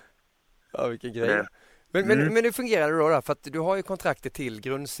 Ja, vilken grej. Men hur fungerar det då? För att du har ju kontraktet till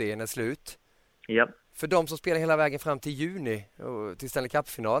grundserien är slut. Ja. För de som spelar hela vägen fram till juni och till Stanley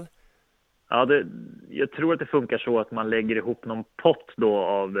Cup-final. Ja, jag tror att det funkar så att man lägger ihop någon pott då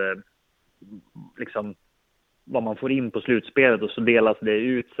av liksom vad man får in på slutspelet, och så delas det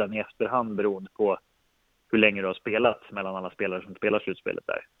ut sen i efterhand beroende på hur länge du har spelat mellan alla spelare som spelar slutspelet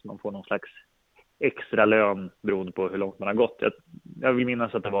där. Så man får någon slags extra lön beroende på hur långt man har gått. Jag vill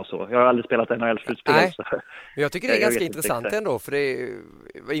minnas att det var så. Jag har aldrig spelat NHL-slutspel. Men jag tycker det är ganska intressant ändå, för i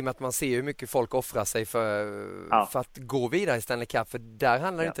och med att man ser hur mycket folk offrar sig för att gå vidare i Stanley Cup, för där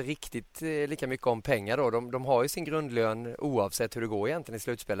handlar det inte riktigt lika mycket om pengar då. De har ju sin grundlön oavsett hur det går egentligen i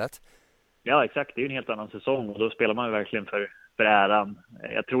slutspelet. Ja, exakt. Det är ju en helt annan säsong, och då spelar man ju verkligen för äran.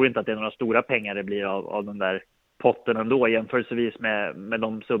 Jag tror inte att det är några stora pengar det blir av den där potten ändå, jämförelsevis med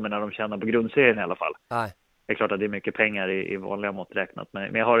de summorna de tjänar på grundserien i alla fall. Nej. det är klart att det är mycket pengar i vanliga mått räknat.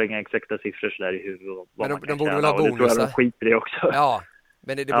 Men jag har inga exakta siffror så där i huvudet. Men de borde väl ha bonusar? Det tror jag de skiter i också. Ja,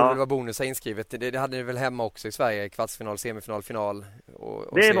 men det borde väl vara bonusar inskrivet. Det hade ni väl hemma också i Sverige? Kvartsfinal, semifinal, final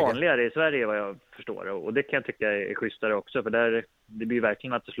och det är seger. Vanligare i Sverige vad jag förstår. Och det kan jag tycka är schysstare också. För det blir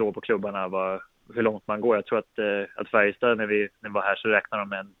verkligen att slå på klubbarna hur långt man går. Jag tror att Färjestad när vi var här så räknar de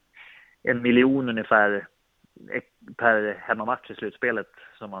med 1 miljon ungefär per hemmamatch i slutspelet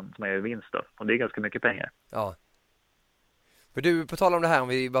som man gör i vinst då. Och det är ganska mycket pengar. Ja. För du, på tal om det här, om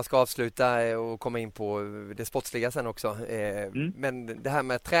vi bara ska avsluta och komma in på det sportsliga sen också. Men det här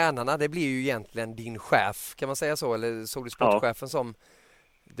med tränarna, det blir ju egentligen din chef, kan man säga så? Eller såg du sportchefen som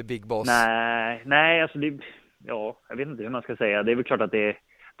the big boss? Nej, alltså jag vet inte hur man ska säga. Det är väl klart att det är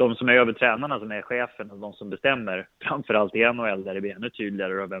de som är över tränarna som är chefen och de som bestämmer. Framförallt i NHL där det blir ännu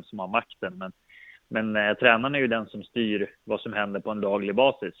tydligare vem som har makten. Men tränaren är ju den som styr vad som händer på en daglig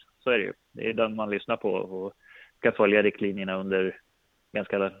basis. Så är det ju. Det är den man lyssnar på och ska följa riktlinjerna under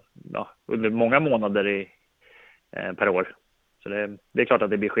många månader per år. Så det är klart att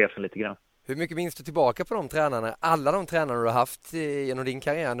det blir chefen lite grann. Hur mycket minns du tillbaka på de tränarna? Alla de tränarna du har haft genom din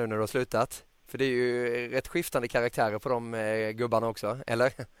karriär nu när du har slutat? För det är ju rätt skiftande karaktärer på de gubbarna också,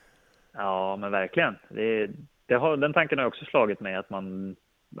 eller? Ja, men verkligen. Den tanken har också slagit mig att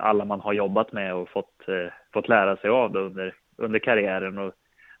alla man har jobbat med och fått lära sig av under karriären. Och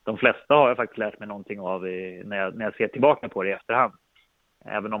de flesta har jag faktiskt lärt mig någonting av när jag ser tillbaka på det i efterhand.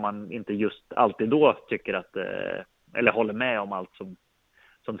 Även om man inte just alltid då tycker eller håller med om allt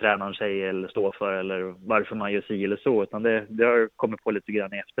som tränaren säger eller står för eller varför man gör si eller så. Utan det har kommit på lite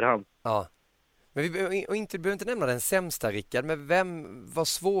grann i efterhand. Ja. Men vi behöver inte nämna den sämsta, Rickard. Men vem var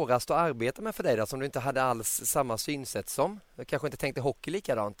svårast att arbeta med för dig då, som du inte hade alls samma synsätt som? Jag kanske inte tänkte hockey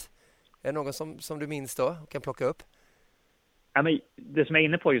likadant. Är det någon som du minns då och kan plocka upp? Ja, men det som jag är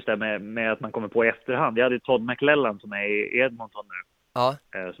inne på just där med att man kommer på i efterhand. Jag hade Todd McLellan som är i Edmonton nu. Ja.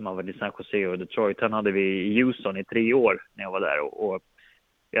 Som har varit i San Jose och Detroit. Han hade vi i Houston i 3 år när jag var där. Och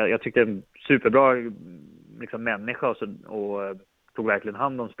jag tyckte en superbra människa och tog verkligen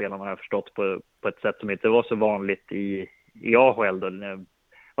hand om spelarna, har jag förstått, på ett sätt som inte var så vanligt i AHL då. Det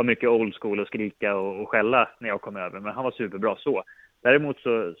var mycket old school och skrika och skälla när jag kom över, men han var superbra så. Däremot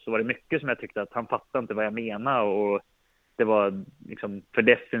så var det mycket som jag tyckte att han fattade inte vad jag menade och det var för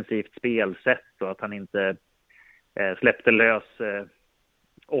defensivt spelsätt och att han inte släppte lös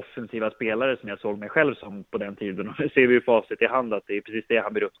offensiva spelare som jag såg mig själv som på den tiden. Och nu ser vi ju facit i hand att det är precis det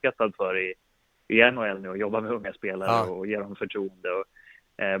han blir uppskattad för i NHL nu, och jobba med unga spelare och ge dem förtroende. Och,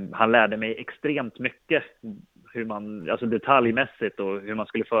 han lärde mig extremt mycket hur man, alltså detaljmässigt och hur man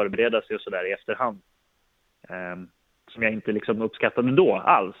skulle förbereda sig och sådär i efterhand. Som jag inte uppskattade då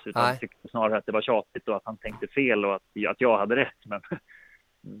alls, utan jag tyckte snarare att det var tjatigt och att han tänkte fel och att jag hade rätt. Men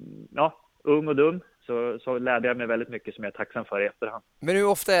ung och dum så lärde jag mig väldigt mycket som jag är tacksam för i efterhand. Men hur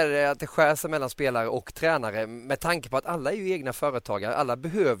ofta är det att det skär sig mellan spelare och tränare, med tanke på att alla är ju egna företagare, alla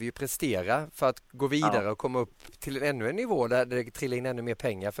behöver ju prestera för att gå vidare och komma upp till ännu en nivå där det trillar in ännu mer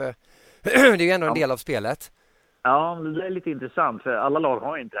pengar, för det är ju ändå en del av spelet. Ja, det är lite intressant, för alla lag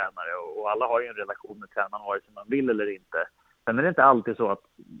har ju en tränare och alla har ju en relation med tränaren vare sig man vill eller inte. Sen är det inte alltid så att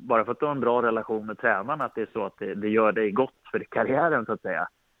bara för att du har en bra relation med tränaren att det är så att det gör dig gott för karriären, så att säga.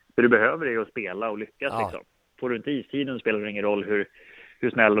 För du behöver det att spela och lyckas liksom. Får du inte istiden spelar det ingen roll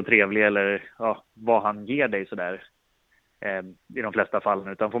hur snäll och trevlig eller vad han ger dig sådär i de flesta fallen.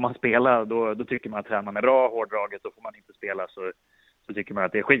 Utan får man spela då tycker man att tränaren är bra, hårdraget, och får man inte spela så tycker man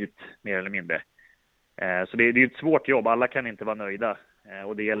att det är skit mer eller mindre. Så det är ju ett svårt jobb, alla kan inte vara nöjda.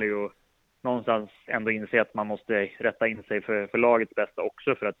 Och det gäller ju någonstans ändå inse att man måste rätta in sig för lagets bästa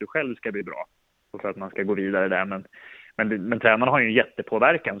också för att du själv ska bli bra. Och för att man ska gå vidare där. Men tränarna har ju en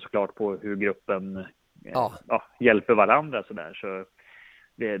jättepåverkan såklart på hur gruppen hjälper varandra sådär. Så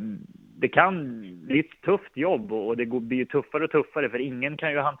det är ett tufft jobb och det blir ju tuffare och tuffare, för ingen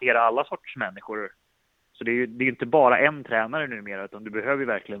kan ju hantera alla sorts människor. Så det är ju inte bara en tränare numera, utan du behöver ju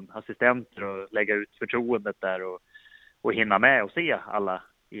verkligen assistenter och lägga ut förtroendet där och hinna med och se alla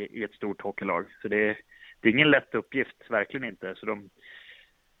i ett stort hockeylag. Så det är ingen lätt uppgift, verkligen inte. Så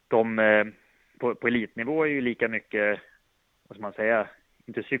de på elitnivå är ju lika mycket, vad ska man säga,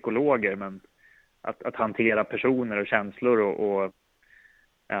 inte psykologer, men att hantera personer och känslor och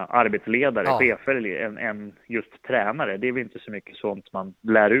arbetsledare, chefer än just tränare. Det är väl inte så mycket sånt man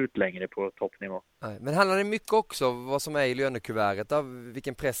lär ut längre på toppnivå. Nej, men handlar det mycket också om vad som är i lönekuvertet, av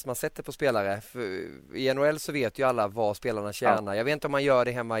vilken press man sätter på spelare? För i NHL så vet ju alla vad spelarna tjänar. Jag vet inte om man gör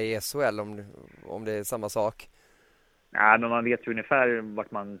det hemma i SHL, om det är samma sak. Nej, men man vet ju ungefär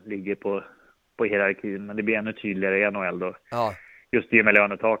vart man ligger på hierarkin, men det blir ännu tydligare i NHL då. just det med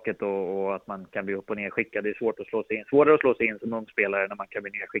lönetaket och att man kan bli upp- och nedskickad. Det är svårare att slå sig in som ung spelare när man kan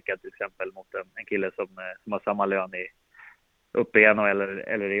bli nedskickad till exempel mot en kille som har samma lön uppe i NHL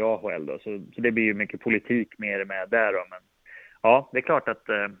eller i AHL då. Så det blir ju mycket politik med där då. Men ja, det är klart att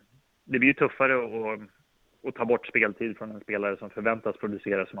det blir ju tuffare att ta bort speltid från en spelare som förväntas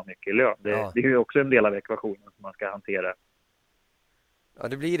producera så mycket lön. Det är ju också en del av ekvationen som man ska hantera. Ja,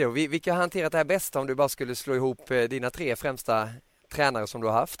 det blir det. Och vilka har hanterat det här bäst om du bara skulle slå ihop dina 3 främsta tränare som du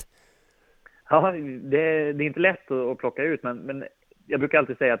har haft? Ja, det är inte lätt att plocka ut, men jag brukar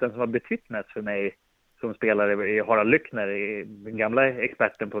alltid säga att den som har betytt mest för mig som spelare är Harald Lyckner, den gamla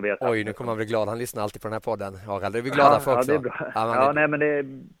experten på Viasat. Oj, nu kommer man bli glad. Han lyssnar alltid på den här podden. Harald, det är vi glada för också. Ja, det är bra. Men det är,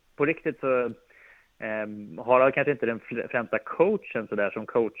 på riktigt så Harald kanske inte den främsta coachen så där, som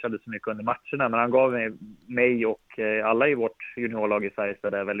coachade så mycket under matcherna, men han gav mig och alla i vårt juniorlag i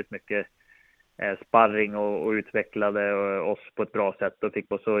Färjestad där väldigt mycket sparring och utvecklade oss på ett bra sätt och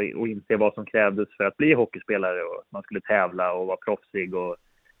fick oss att inse vad som krävdes för att bli hockeyspelare och att man skulle tävla och vara proffsig och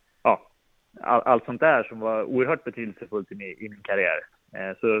allt sånt där som var oerhört betydelsefullt i min karriär.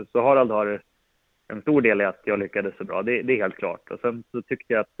 Så Harald har en stor del i att jag lyckades så bra, det är helt klart. Och sen så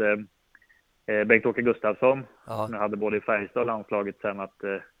tyckte jag att Bengt-Åke Gustafsson, som jag hade både i Färjestad och landslaget sen,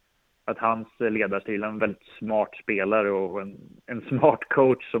 att hans ledarstil är en väldigt smart spelare och en smart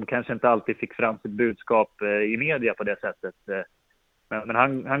coach som kanske inte alltid fick fram sitt budskap i media på det sättet.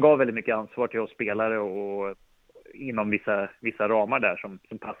 Men han gav väldigt mycket ansvar till oss spelare och inom vissa ramar där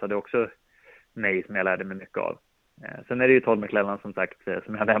som passade också mig, som jag lärde mig mycket av. Sen är det ju Todd McLellan som sagt,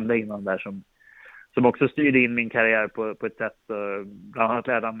 som jag nämnde innan där, som också styrde in min karriär på ett sätt. Bland annat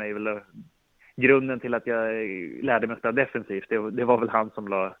lärde han mig väl grunden till att jag lärde mig spela defensivt. Det var väl han som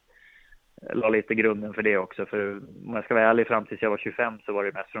la lite grunden för det också. För om jag ska vara ärlig, fram tills jag var 25 så var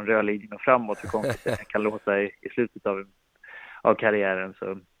det mest från rörlinjen och framåt, så konstigt det kan låta i slutet av karriären.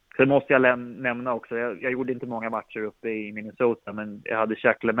 Så måste jag nämna också, jag gjorde inte många matcher uppe i Minnesota, men jag hade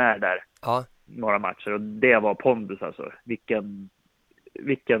Jacques Lemaire där några matcher, och det var pondus alltså.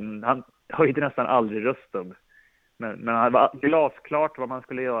 Han höjde nästan aldrig rösten. Men han var glasklart vad man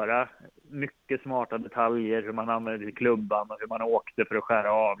skulle göra. Mycket smarta detaljer, hur man använde klubban och hur man åkte för att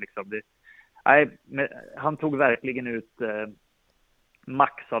skära av. Liksom. Han tog verkligen ut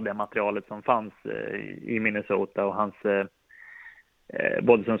max av det materialet som fanns i Minnesota. Och hans,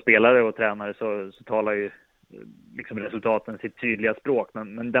 både som spelare och tränare så talar ju liksom resultaten sitt tydliga språk.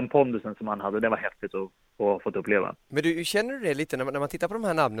 Men den pondusen som han hade, det var häftigt att få fått uppleva. Men känner du det lite när man tittar på de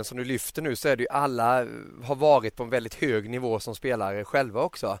här namnen som du lyfter nu, så är det ju alla har varit på en väldigt hög nivå som spelare själva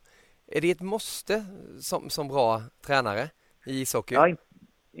också. Är det ett måste som bra tränare i ishockey? Ja,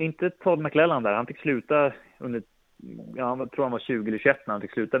 inte Todd McLellan där. Han fick sluta jag tror han var 20 eller 21 när han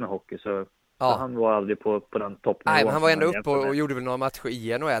fick sluta med hockey, så han var aldrig på den toppnivån. Nej, men han var ändå uppe och gjorde väl några matcher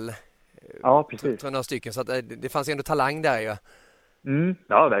i NHL. Ja, precis. Några stycken, så att det fanns ju ändå talang där ju.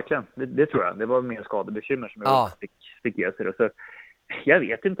 Ja, verkligen. Det tror jag. Det var mer skadebekymmer som jag fick ge sig. Så jag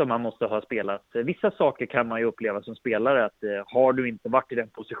vet inte om man måste ha spelat. Vissa saker kan man ju uppleva som spelare, att har du inte varit i den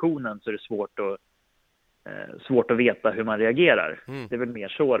positionen så är det svårt att veta hur man reagerar. Det är väl mer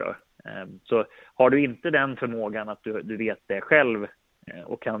så då. Så har du inte den förmågan att du vet det själv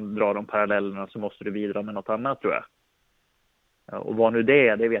och kan dra de parallellerna, så måste du bidra med något annat, tror jag. Och vad nu det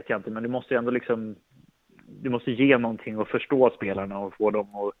är, det vet jag inte, men du måste ändå du måste ge någonting och förstå spelarna och få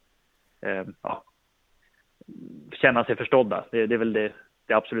dem att känna sig förstådda. Det är väl det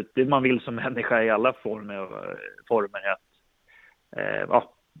absolut det man vill som människa i alla former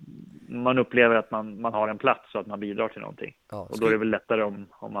att man upplever att man har en plats och att man bidrar till någonting. Och då är det väl lättare om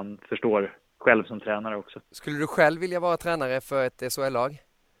man förstår själv som tränare också. Skulle du själv vilja vara tränare för ett SHL-lag?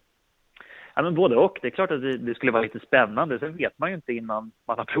 Ja, men både och. Det är klart att det skulle vara lite spännande. Sen vet man ju inte innan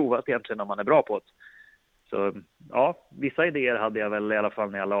man har provat egentligen om man är bra på det. Så ja, vissa idéer hade jag väl i alla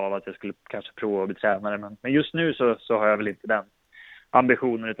fall när jag la av att jag skulle kanske prova att bli tränare. Men just nu så har jag väl inte den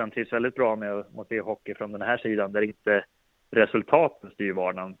ambitionen, utan trivs väldigt bra med att se hockey från den här sidan, där inte resultaten styr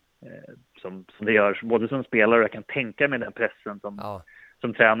vardagen som det gör både som spelare, och jag kan tänka mig den pressen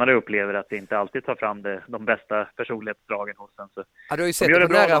som tränare upplever, att det inte alltid tar fram de bästa personlighetsdragen hos en. Så du har ju sett det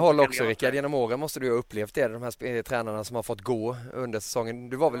på nära håll också, Rickard. Genom åren måste du ha upplevt det, de här tränarna som har fått gå under säsongen.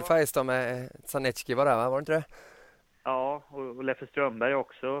 Du var väl Färjestad med Zanetski var där, va? Var det inte det? Ja, och Leffe Strömberg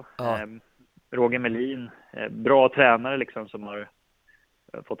också. Roger Melin. Bra tränare liksom, som har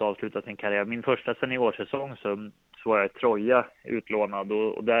fått avsluta sin karriär. Min första seniorsäsong så var jag i Troja utlånad,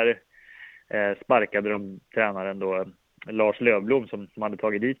 och där sparkade de tränaren då Lars Lövblom som hade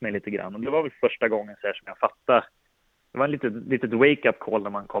tagit dit mig lite grann. Och det var väl första gången så här som jag fattade. Det var en litet wake-up call när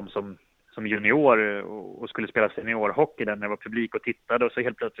man kom som som junior och skulle spela seniorhockey där när det var publik och tittade, och så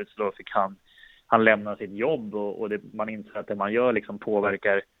helt plötsligt så fick han lämna sitt jobb och man inser att det man gör liksom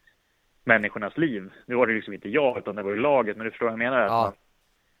påverkar människornas liv. Nu var det liksom inte jag utan det var ju laget, men du förstår vad jag menar. Ja. Att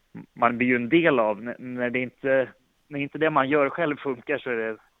man blir ju en del av, när inte det man gör själv funkar, så är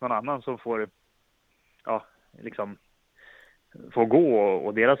det någon annan som får gå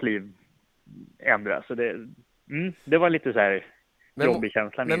och deras liv ändras. Så det var lite så här jobbig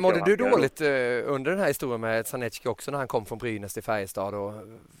känsla. Men mådde du dåligt under den här historien med Zanetski också när han kom från Brynäs till Färjestad? Och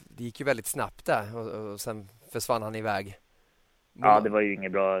det gick ju väldigt snabbt där och sen försvann han iväg. Ja, det var ju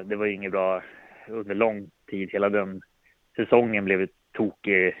inget bra under lång tid. Hela den säsongen blev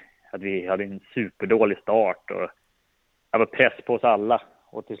tokig. Att vi hade en superdålig start och det var press på oss alla.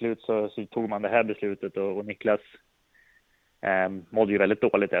 Och till slut så tog man det här beslutet och Niklas mådde ju väldigt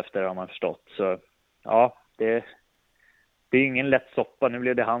dåligt efter, har man förstått. Så ja, det är ingen lätt soppa. Nu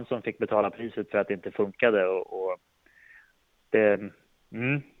blev det han som fick betala priset för att det inte funkade och det...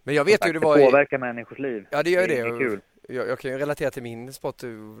 Men jag vet ju det påverkar människors liv. Ja, det gör det. Är kul. Jag kan ju relatera till min sport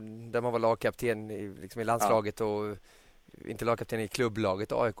där man var lagkapten i landslaget och inte lagkapten i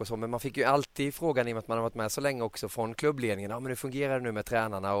klubblaget AIK och så, men man fick ju alltid frågan i och med att man har varit med så länge också från klubbledningen. Ja, men det fungerar nu med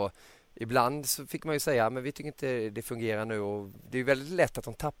tränarna, och ibland så fick man ju säga men vi tycker inte det fungerar nu, och det är ju väldigt lätt att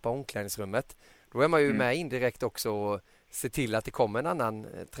de tappar omklädningsrummet. Då är man ju med indirekt också och se till att det kommer en annan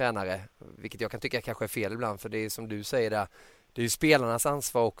tränare, vilket jag kan tycka kanske är fel ibland, för det är som du säger där, det är ju spelarnas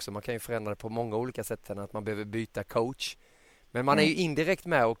ansvar också. Man kan ju förändra det på många olika sätt än att man behöver byta coach. Men man är ju indirekt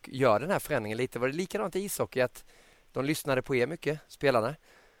med och gör den här förändringen lite. Var det likadant i ishockey att de lyssnade på er mycket, spelarna?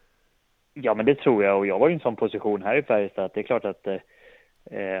 Ja, men det tror jag. Och jag var ju i en sån position här i Färjestad att det är klart att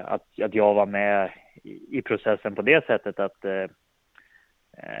jag var med i processen på det sättet att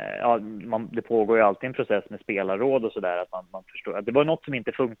det pågår ju alltid en process med spelarråd och sådär, att man förstår att det var något som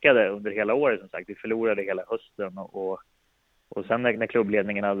inte funkade under hela året, som sagt. Vi förlorade hela hösten och sen när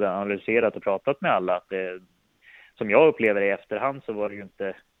klubbledningen hade analyserat och pratat med alla, att det, som jag upplever det i efterhand, så var det ju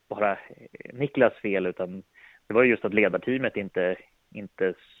inte bara Niklas fel, utan det var just att ledarteamet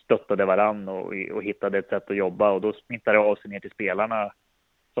inte stöttade varann och hittade ett sätt att jobba, och då smittade det av sig ner till spelarna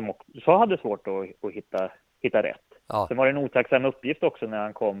som också hade svårt att hitta rätt. Ja. Sen var det en otacksam uppgift också när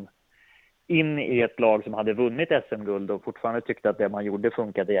han kom in i ett lag som hade vunnit SM-guld och fortfarande tyckte att det man gjorde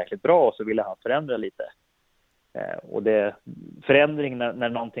funkade jäkligt bra, och så ville han förändra lite. Och förändring när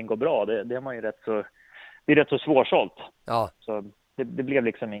någonting går bra, det är man ju det är rätt så svårsålt. Ja. Så det blev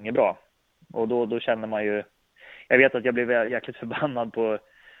liksom inget bra. Och då känner man ju, jag vet att jag blev jäkligt förbannad på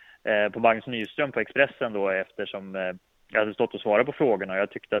Magnus Nyström på Expressen då, eftersom jag hade stått och svarat på frågorna. Jag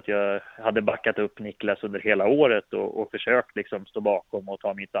tyckte att jag hade backat upp Niklas under hela året och försökt liksom stå bakom och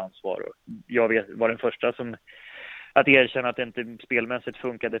ta mitt ansvar. Och jag var den första som att erkänna att det inte spelmässigt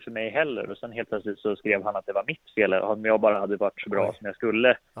funkade för mig heller. Och sen helt plötsligt så skrev han att det var mitt fel. Om jag bara hade varit så bra som jag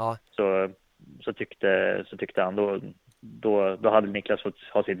skulle, så tyckte han då hade Niklas fått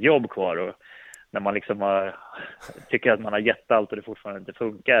ha sitt jobb kvar. Och när man liksom tycker att man har gett allt och det fortfarande inte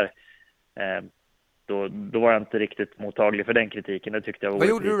funkar, då var jag inte riktigt mottaglig för den kritiken. Det tyckte jag var. Vad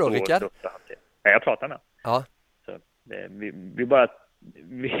gjorde du då, Rickard? Jag pratade med. Ja. Så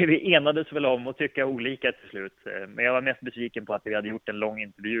vi enades väl om att tycka olika till slut. Men jag var mest besviken på att vi hade gjort en lång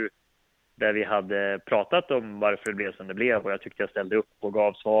intervju där vi hade pratat om varför det blev som det blev, och jag tyckte jag ställde upp och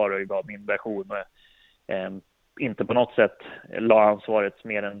gav svar och gav min version och inte på något sätt la ansvaret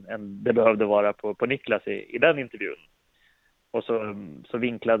mer än det behövde vara på Niklas i den intervjun. Och så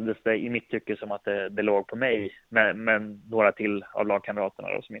vinklades det i mitt tycke som att det låg på mig, men några till av lagkamraterna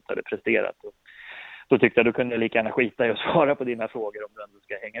då, som inte hade presterat. Och då tyckte jag du kunde lika gärna skita i att svara på dina frågor om du ändå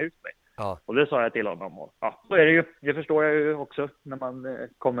ska hänga ut mig. Ja. Och det sa jag till honom. Och, så är det ju. Det förstår jag ju också när man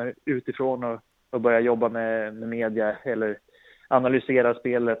kommer utifrån och börjar jobba med media eller analysera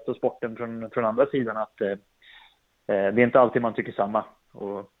spelet och sporten från andra sidan, att det är inte alltid man tycker samma.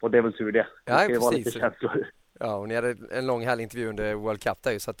 Och det är väl tur det. Ja, det precis. Lite känslor. Ja, och ni hade en lång härlig intervju under World Cup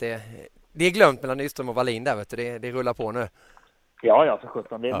där ju, så att det är glömt mellan Nyström och Wallin där, vet du. Det rullar på nu. Ja, för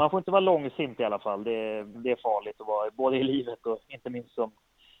 17. Man får inte vara långsint i alla fall. Det är farligt att vara både i livet och inte minst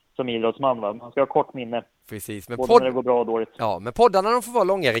som idrottsman. Va? Man ska ha kort minne. Precis. Men både när det går bra och dåligt. Ja, men poddarna de får vara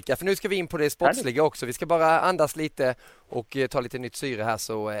långa, Rickard, för nu ska vi in på det sportsliga också. Vi ska bara andas lite och ta lite nytt syre här,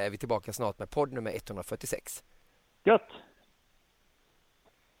 så är vi tillbaka snart med podd nummer 146. Gött!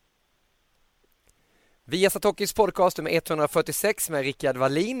 Viasat Hockeys podcast med 146 med Rickard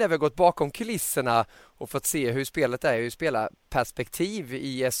Wallin, där vi har gått bakom kulisserna och fått se hur spelet är, hur spelarperspektiv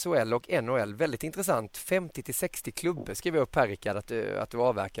i SHL och NHL. Väldigt intressant. 50-60 klubbar skriver jag upp här, Rickard, att du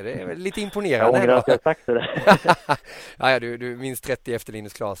avverkar. Det är lite imponerande. Jag ångrar att jag sagt det. Ja, du minst 30 efter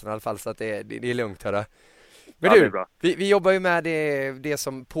Linus Klasen i alla fall, så att det är lugnt, hörru. Men Ja, du, det är bra. vi jobbar ju med det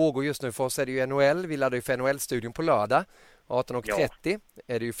som pågår just nu. För oss är det ju NHL. Vi laddar ju för NHL-studion på lördag. 18.30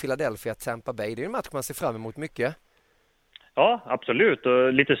 är det ju Philadelphia Tampa Bay. Det är en match man ser fram emot mycket. Ja, absolut.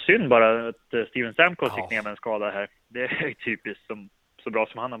 Och lite synd bara att Steven Stamkos gick ner med en skada här. Det är typiskt så bra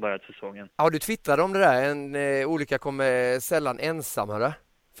som han har börjat säsongen. Ja, du twittrade om det där. En olycka kommer sällan ensam, hörru.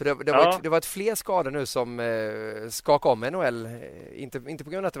 För det var ett fler skador nu som skakade om NHL. Inte på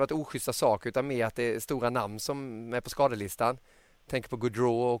grund av att det var ett oschyssta sak, utan med att det är stora namn som är på skadelistan. Tänker på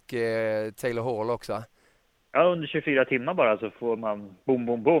Gaudreau och Taylor Hall också. Ja, under 24 timmar bara så får man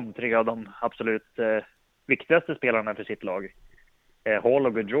boom, 3 av de absolut viktigaste spelarna för sitt lag. Hall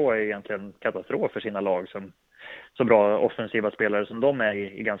och Gaudreau är egentligen katastrof för sina lag, som så bra offensiva spelare som de är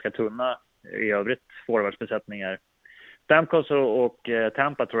i ganska tunna i övrigt forwardsbesättningar. Stamkos och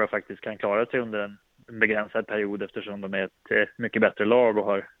Tampa tror jag faktiskt kan klara sig under en begränsad period, eftersom de är ett mycket bättre lag och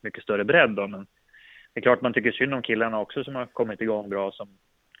har mycket större bredd. Men det är klart man tycker synd om killarna också som har kommit igång bra, som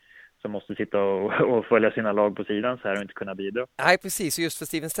måste sitta och följa sina lag på sidan så här och inte kunna bidra. Nej, precis. Och just för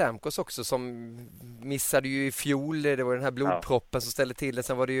Steven Stamkos också, som missade ju i fjol. Det var den här blodproppen som ställde till det.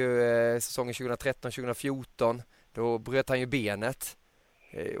 Sen var det ju säsongen 2013-2014. Då bröt han ju benet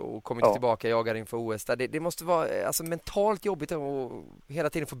och kom inte tillbaka, jagade inför OS. Det måste vara alltså mentalt jobbigt att hela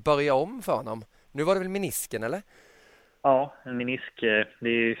tiden få börja om för honom. Nu var det väl menisken, eller? Ja, en menisk. Det är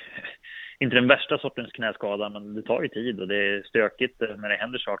ju inte den värsta sortens knäskada, men det tar ju tid och det är stökigt när det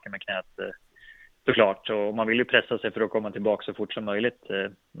händer saker med knät, såklart. Och man vill ju pressa sig för att komma tillbaka så fort som möjligt.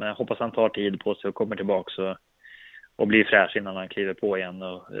 Men jag hoppas han tar tid på sig och kommer tillbaka och blir fräsch innan han kliver på igen.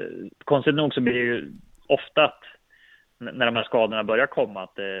 Och konstigt nog så blir det ju ofta att när de här skadorna börjar komma,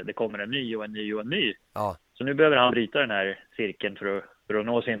 att det kommer en ny och en ny och en ny. Ja. Så nu behöver han bryta den här cirkeln för att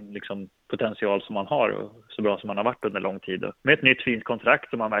nå sin liksom potential som han har och så bra som han har varit under lång tid. Och med ett nytt fint kontrakt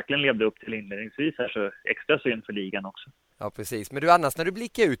som han verkligen levde upp till inledningsvis här, så extra synd för ligan också. Ja, precis. Men du, annars när du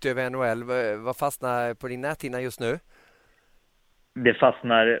blickar ut över NHL, vad fastnar på din näthinna just nu? Det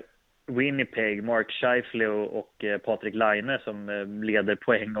fastnar Winnipeg, Mark Scheifele och Patrik Laine som leder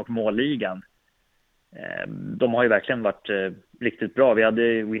poäng- och målligan. De har ju verkligen varit riktigt bra. Vi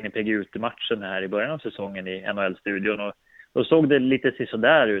hade Winnipeg ute matchen här i början av säsongen i NHL-studion och då såg det lite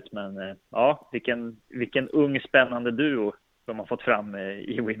sådär ut, men ja, vilken ung spännande duo de har fått fram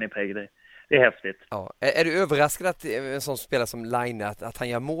i Winnipeg. Det är häftigt. Ja. Är du överraskad att en sån spelare som Laine, att han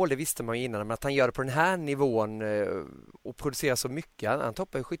gör mål, det visste man ju innan, men att han gör det på den här nivån och producerar så mycket? Han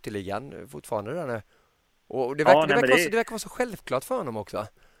toppar ju skytteligan fortfarande där nu. Och det verkar vara så självklart för honom också.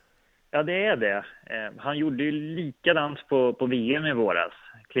 Ja, det är det. Han gjorde ju likadant på VM i våras.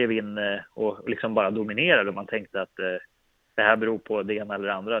 Klev in och liksom bara dominerade och man tänkte att det här beror på det ena eller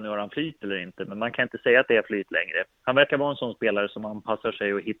andra. Nu har han flyt eller inte, men man kan inte säga att det är flyt längre. Han verkar vara en sån spelare som anpassar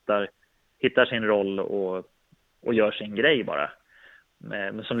sig och hittar sin roll och gör sin grej bara.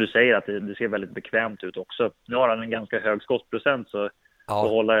 Men som du säger, att det ser väldigt bekvämt ut också. Nu har han en ganska hög skottprocent, så att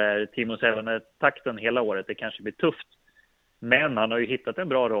hålla Timo Selänne-takten hela året, det kanske blir tufft. Men han har ju hittat en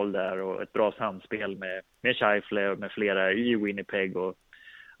bra roll där och ett bra samspel med Scheifele och med flera i Winnipeg. Och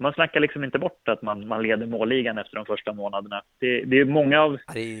man snackar liksom inte bort att man leder målligan efter de första månaderna. Det är många av...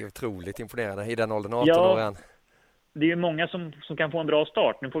 Ja, det är otroligt imponerande i den åldern, 18 år än. Det är ju många som kan få en bra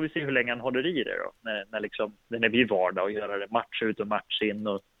start. Nu får vi se hur länge han håller i det då. När liksom, den är vid vardag och göra det match ut och match in.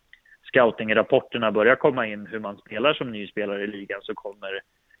 Och scouting-rapporterna börjar komma in hur man spelar som ny spelare i ligan, så kommer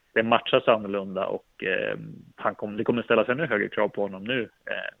det matchas annorlunda och det kommer ställas ännu högre krav på honom nu.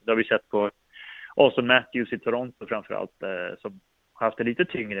 Det har vi sett på Auston Matthews i Toronto framförallt, som har haft det lite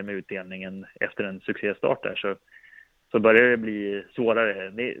tyngre med utdelningen efter en succéstart där. Så börjar det bli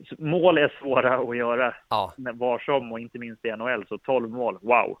svårare. Mål är svåra att göra var som, och inte minst i NHL, så 12 mål,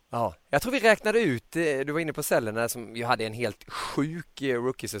 wow. Ja. Jag tror vi räknade ut, du var inne på Selänne som ju hade en helt sjuk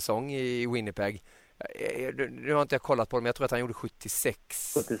rookie-säsong i Winnipeg. Nu har inte jag kollat på det, men jag tror att han gjorde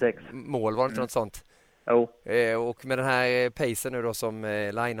 76 mål, var det inte något sånt? Jo. Och med den här pacen nu då som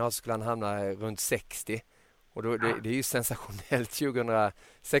Laine har, så skulle han hamna runt 60. Och då, det är ju sensationellt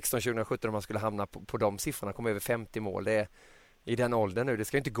 2016-2017 om man skulle hamna på de siffrorna, komma över 50 mål. Det är i den åldern nu, det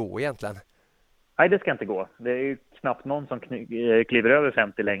ska inte gå egentligen. Nej, det ska inte gå. Det är ju knappt någon som kliver över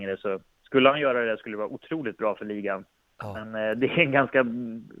 50 längre, så skulle han göra det skulle det vara otroligt bra för ligan. Ja. Men det är en ganska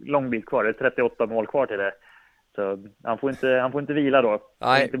lång bit kvar, det är 38 mål kvar till det. Så han får inte vila då.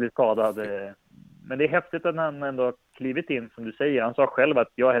 Han får inte bli skadad Men det är häftigt att han ändå har klivit in, som du säger. Han sa själv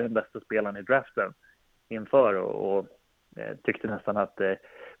att jag är den bästa spelaren i draften inför och tyckte nästan att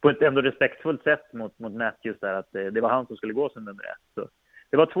på ett ändå respektfullt sätt mot Matthews där, att det var han som skulle gå som nummer 1. Så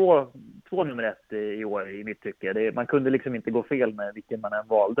det var två nummer 1 i år i mitt tycke. Man kunde liksom inte gå fel med vilken man än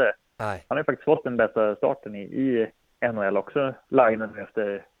valde. Nej. Han har ju faktiskt fått den bästa starten i NHL också, Linen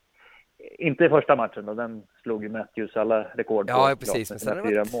efter, inte i första matchen då, den slog ju Matthews alla rekord på. Ja, precis, men sen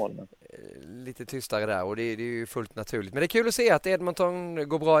har det mål. Lite tystare där och det är ju fullt naturligt. Men det är kul att se att Edmonton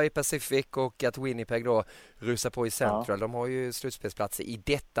går bra i Pacific och att Winnipeg då rusar på i Central. Ja. De har ju slutspelsplatser i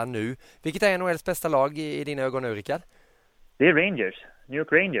detta nu. Vilket är NHLs bästa lag i dina ögon nu, Rickard? Det är Rangers, New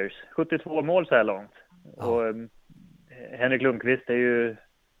York Rangers. 72 mål så här långt. Ja. Och Henrik Lundqvist är ju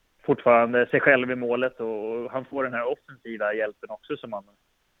fortfarande sig själv i målet och han får den här offensiva hjälpen också som man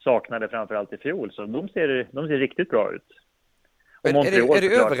saknade framförallt i fjol. Så de ser riktigt bra ut. Är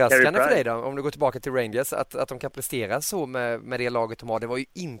det överraskande för dig då, om du går tillbaka till Rangers, att de kan prestera så med det laget de har? Det var ju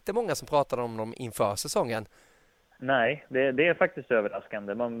inte många som pratade om dem inför säsongen. Nej, det är faktiskt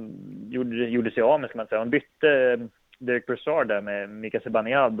överraskande. Man gjorde sig av med, ska man säga. Man bytte Derek Brassard där med Mika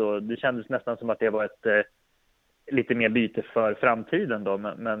Zibanejad och det kändes nästan som att det var ett lite mer byte för framtiden då.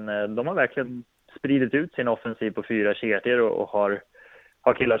 Men de har verkligen spridit ut sin offensiv på 4 kedjor och har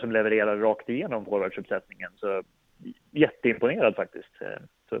killar som levererar rakt igenom forwardsuppsättningen. Så jätteimponerad faktiskt.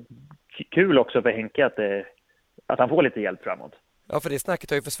 Så kul också för Henke att han får lite hjälp framåt. Ja, för det snacket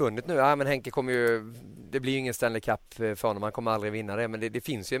har ju försvunnit nu. Ja, men Henke kommer ju, det blir ju ingen Stanley Cup för honom, han kommer aldrig vinna det, men det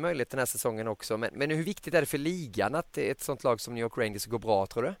finns ju möjlighet den här säsongen också. Men hur viktigt är det för ligan att ett sånt lag som New York Rangers går bra,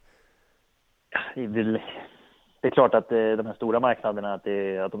 tror du? Ja, det är klart att de här stora marknaderna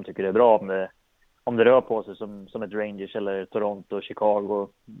att de tycker det är bra om det rör på sig som ett Rangers eller Toronto, Chicago,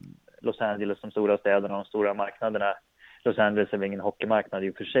 Los Angeles, de stora städerna, de stora marknaderna. Los Angeles är väl ingen hockeymarknad i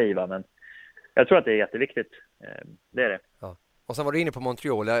och för sig, va? Men jag tror att det är jätteviktigt. Det är det. Ja. Och sen var du inne på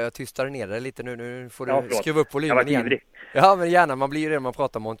Montreal. Jag tystade ner det lite nu får du skruva upp volymen igen. Ivrig. Ja, men gärna. Man blir ju det när man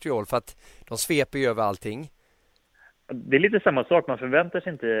pratar om Montreal för att de sveper ju över allting. Det är lite samma sak. Man förväntar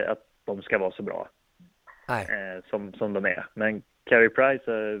sig inte att de ska vara så bra. Nej. Som de är. Men Carey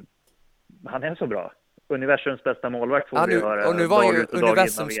Price, han är så bra. Universums bästa målvakt får vi höra. Och nu var han ju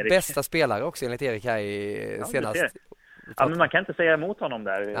universums bästa spelare också enligt Erik här senast. Ja, men man kan inte säga emot honom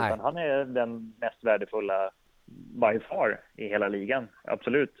där. Utan han är den mest värdefulla by far i hela ligan.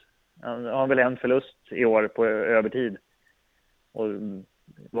 Absolut. Han har väl en förlust i år på övertid. Och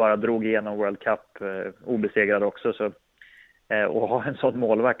bara drog igenom World Cup obesegrad också. Så, och ha en sån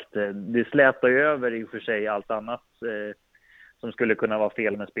målvakt, det slätar ju över i och för sig allt annat som skulle kunna vara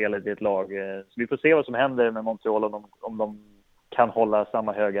fel med spelet i ett lag. Så vi får se vad som händer med Montreal om de kan hålla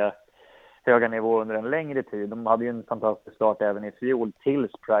samma höga nivå under en längre tid. De hade ju en fantastisk start även i fjol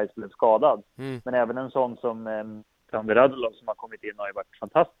tills Price blev skadad. Men även en sån som Sander Radulov som har kommit in har ju varit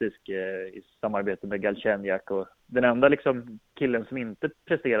fantastisk i samarbete med Galchenyuk. Och den enda liksom killen som inte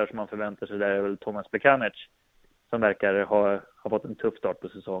presterar som man förväntar sig där är väl Thomas Plekanec som verkar ha fått en tuff start på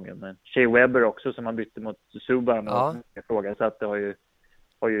säsongen. Men Shea Weber också som han bytte mot Subban och ifrågasatt, det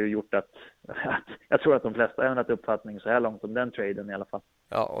har ju gjort att jag tror att de flesta har ändrat uppfattning så här långt om den traden i alla fall.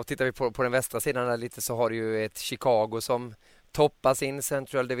 Ja, och tittar vi på den västra sidan där lite så har du ju ett Chicago som toppar sin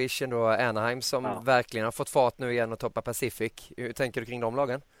Central Division och Anaheim som verkligen har fått fart nu igen och toppar Pacific. Hur tänker du kring de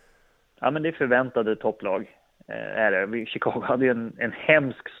lagen? Ja, men det är förväntade topplag. Chicago hade ju en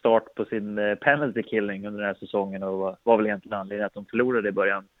hemsk start på sin penalty killing under den här säsongen och var väl egentligen anledningen att de förlorade i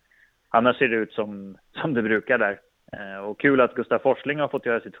början. Annars ser det ut som det brukar där. Och kul att Gustav Forsling har fått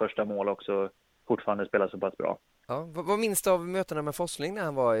göra sitt första mål också fortfarande spelar så pass bra. Ja, vad minns du av mötena med Forsling när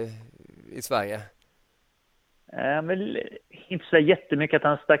han var i Sverige? Men inte så jättemycket att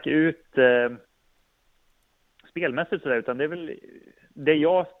han stack ut spelmässigt sådär, utan det är väl det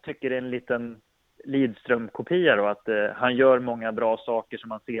jag tycker är en liten Lidström-kopia då, att han gör många bra saker som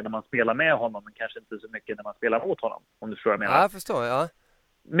man ser när man spelar med honom, men kanske inte så mycket när man spelar mot honom, om du förstår vad jag menar. Ja, jag förstår, ja.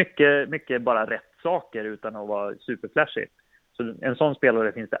 Mycket bara rätt saker utan att vara superflashig. Så en sån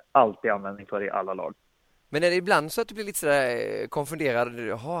spelare finns det alltid användning för i alla lag. Men är det ibland så att du blir lite sådär konfunderad?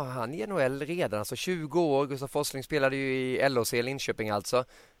 Har han i NHL redan? Alltså 20 år, Gustav Forsling spelade ju i LHC Linköping alltså.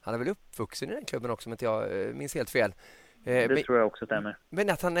 Han är väl uppvuxen i den klubben också, men inte jag minns helt fel. Det tror jag också stämmer. Men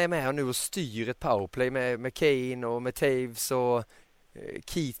att han är med nu och styr ett powerplay med Kane och med Taves och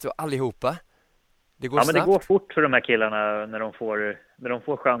Keith och allihopa. Det går snabbt. Men det går fort för de här killarna när de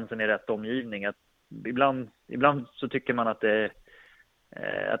får chansen i rätt omgivning. Att ibland så tycker man att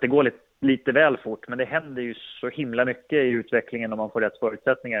det går lite väl fort, men det händer ju så himla mycket i utvecklingen om man får rätt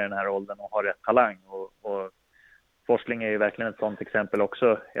förutsättningar i den här åldern och har rätt talang. Och Forsling är ju verkligen ett sådant exempel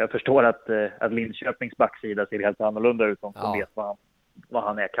också. Jag förstår att Linköpings backsida ser helt annorlunda ut om de vet vad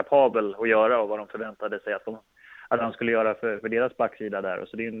han är kapabel att göra och vad de förväntade sig att han skulle göra för deras backsida där. Och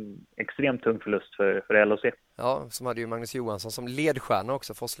så det är en extremt tung förlust för LHC. Ja, som hade ju Magnus Johansson som ledstjärna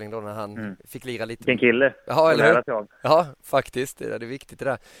också, Forsling, då när han fick lira lite. Vilken kille. Ja, eller hur? Ja, faktiskt. Det är viktigt det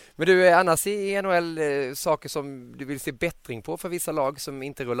där. Men du, annars i NHL saker som du vill se bättring på för vissa lag som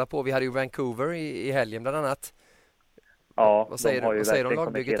inte rullar på. Vi hade ju Vancouver i helgen bland annat. Ja, vad säger de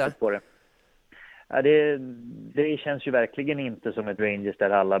lagbygget där? På det. Ja, det känns ju verkligen inte som ett Rangers där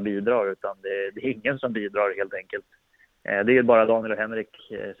alla bidrar, utan det är ingen som bidrar helt enkelt. Det är ju bara Daniel och Henrik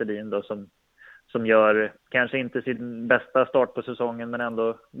Sedin då som gör kanske inte sin bästa start på säsongen, men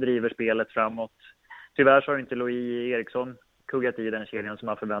ändå driver spelet framåt. Tyvärr så har inte Louis Eriksson kuggat i den kedjan som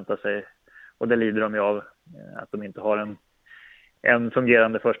man förväntar sig, och det lider de ju av, att de inte har en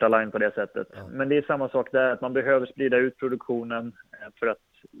fungerande första line på det sättet. Ja. Men det är samma sak där, att man behöver sprida ut produktionen för att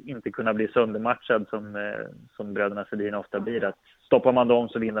inte kunna bli söndermatchad som bröderna Sedin ofta blir. Att stoppar man dem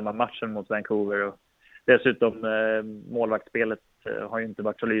så vinner man matchen mot Vancouver. Och dessutom målvaktsspelet har ju inte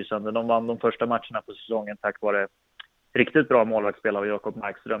varit så lysande. De vann de första matcherna på säsongen tack vare riktigt bra målvaktsspel av Jakob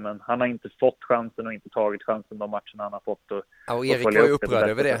Markström, men han har inte fått chansen och inte tagit chansen de matcherna han har fått. Och Erik var ju upprörd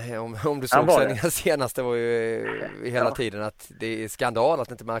över det. Om du såg sändningen senast, det var ju hela tiden att det är skandal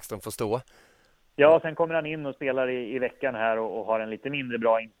att inte Markström får stå. Ja, sen kommer han in och spelar i veckan här och har en lite mindre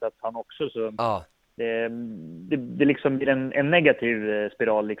bra insats han också. Så det liksom blir en negativ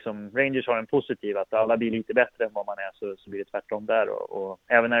spiral. Liksom. Rangers har en positiv, att alla blir lite bättre än vad man är, så blir det tvärtom där. Och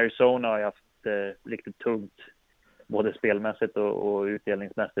även Arizona har haft riktigt tungt, både spelmässigt och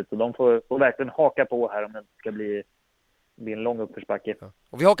utdelningsmässigt. Så de får verkligen haka på här om det ska bli en lång uppförsbacke. Ja.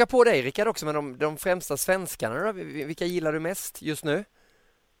 Och vi hakar på dig, Rickard, också, men de främsta svenskarna då? Vilka gillar du mest just nu?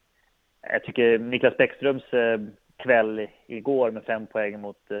 Jag tycker Niklas Bäckströms kväll igår med 5 poäng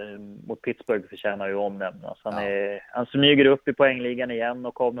mot Pittsburgh förtjänar ju omnämnas. Han smyger upp i poängligan igen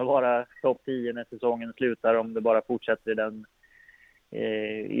och kommer vara topp 10 när säsongen slutar, om det bara fortsätter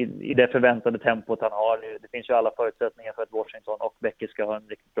i det förväntade tempot han har. Det finns ju alla förutsättningar för att Washington och Becker ska ha en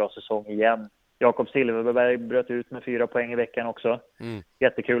riktigt bra säsong igen. Jakob Silverberg bröt ut med 4 poäng i veckan också.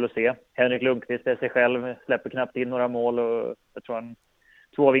 Jättekul att se. Henrik Lundqvist är sig själv, släpper knappt in några mål, och jag tror han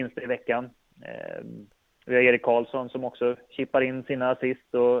 2 vinster i veckan. Vi har Erik Karlsson som också chippar in sina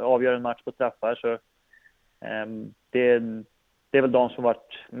assist och avgör en match på straffar. Så det är väl de som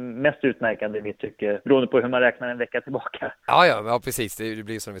varit mest utmärkande i mitt tycke, beroende på hur man räknar en vecka tillbaka. Ja, precis. Det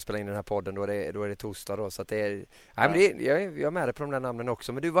blir som vi spelar in den här podden, då är det torsdag då. Så att jag är med dig på de där namnen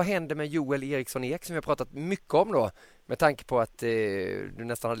också. Men du, vad händer med Joel Eriksson Ek som vi har pratat mycket om då? Med tanke på att du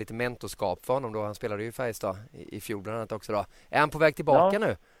nästan har lite mentorskap för honom då. Han spelade ju i Färjestad i fjol bland annat också då. Är han på väg tillbaka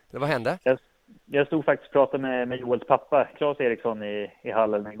nu? Eller vad händer? Jag stod faktiskt och pratade med Joels pappa, Claes Eriksson, i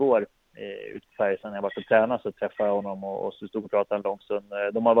hallen igår. Ute på Färjestad när jag varit och tränade, så träffade jag honom och så stod och pratade en lång stund.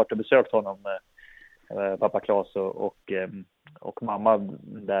 De har varit och besökt honom, pappa Claes och mamma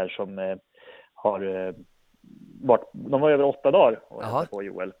där, som har varit, de var över 8 dagar och hälsade på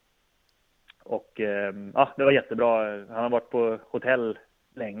Joel. Och det var jättebra. Han har varit på hotell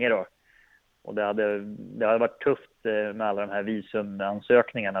länge då. Och det hade varit tufft med alla de här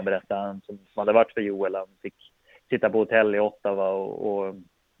visumansökningarna, berättade han, som hade varit för Joel. Han fick sitta på hotell i Ottawa och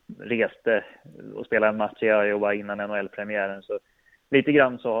reste och spelade en match i Iowa innan NHL-premiären. Så lite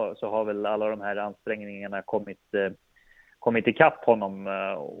grann så har väl alla de här ansträngningarna kommit ikapp honom,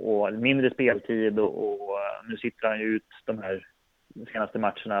 och mindre speltid, och nu sitter han ju ut de här senaste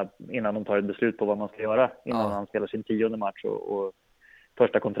matcherna innan de tar ett beslut på vad man ska göra innan han spelar sin 10:e match och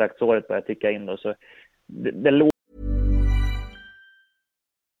första kontraktsåret börjar ticka in då. Så det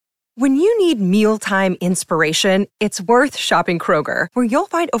When you need mealtime inspiration, it's worth shopping Kroger, where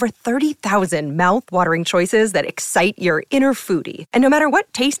you'll find over 30,000 mouth-watering choices that excite your inner foodie. And no matter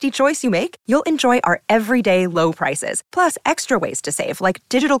what tasty choice you make, you'll enjoy our everyday low prices, plus extra ways to save, like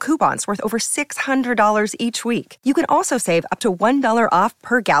digital coupons worth over $600 each week. You can also save up to $1 off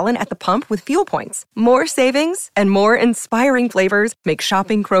per gallon at the pump with fuel points. More savings and more inspiring flavors make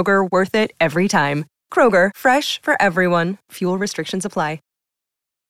shopping Kroger worth it every time. Kroger, fresh for everyone. Fuel restrictions apply.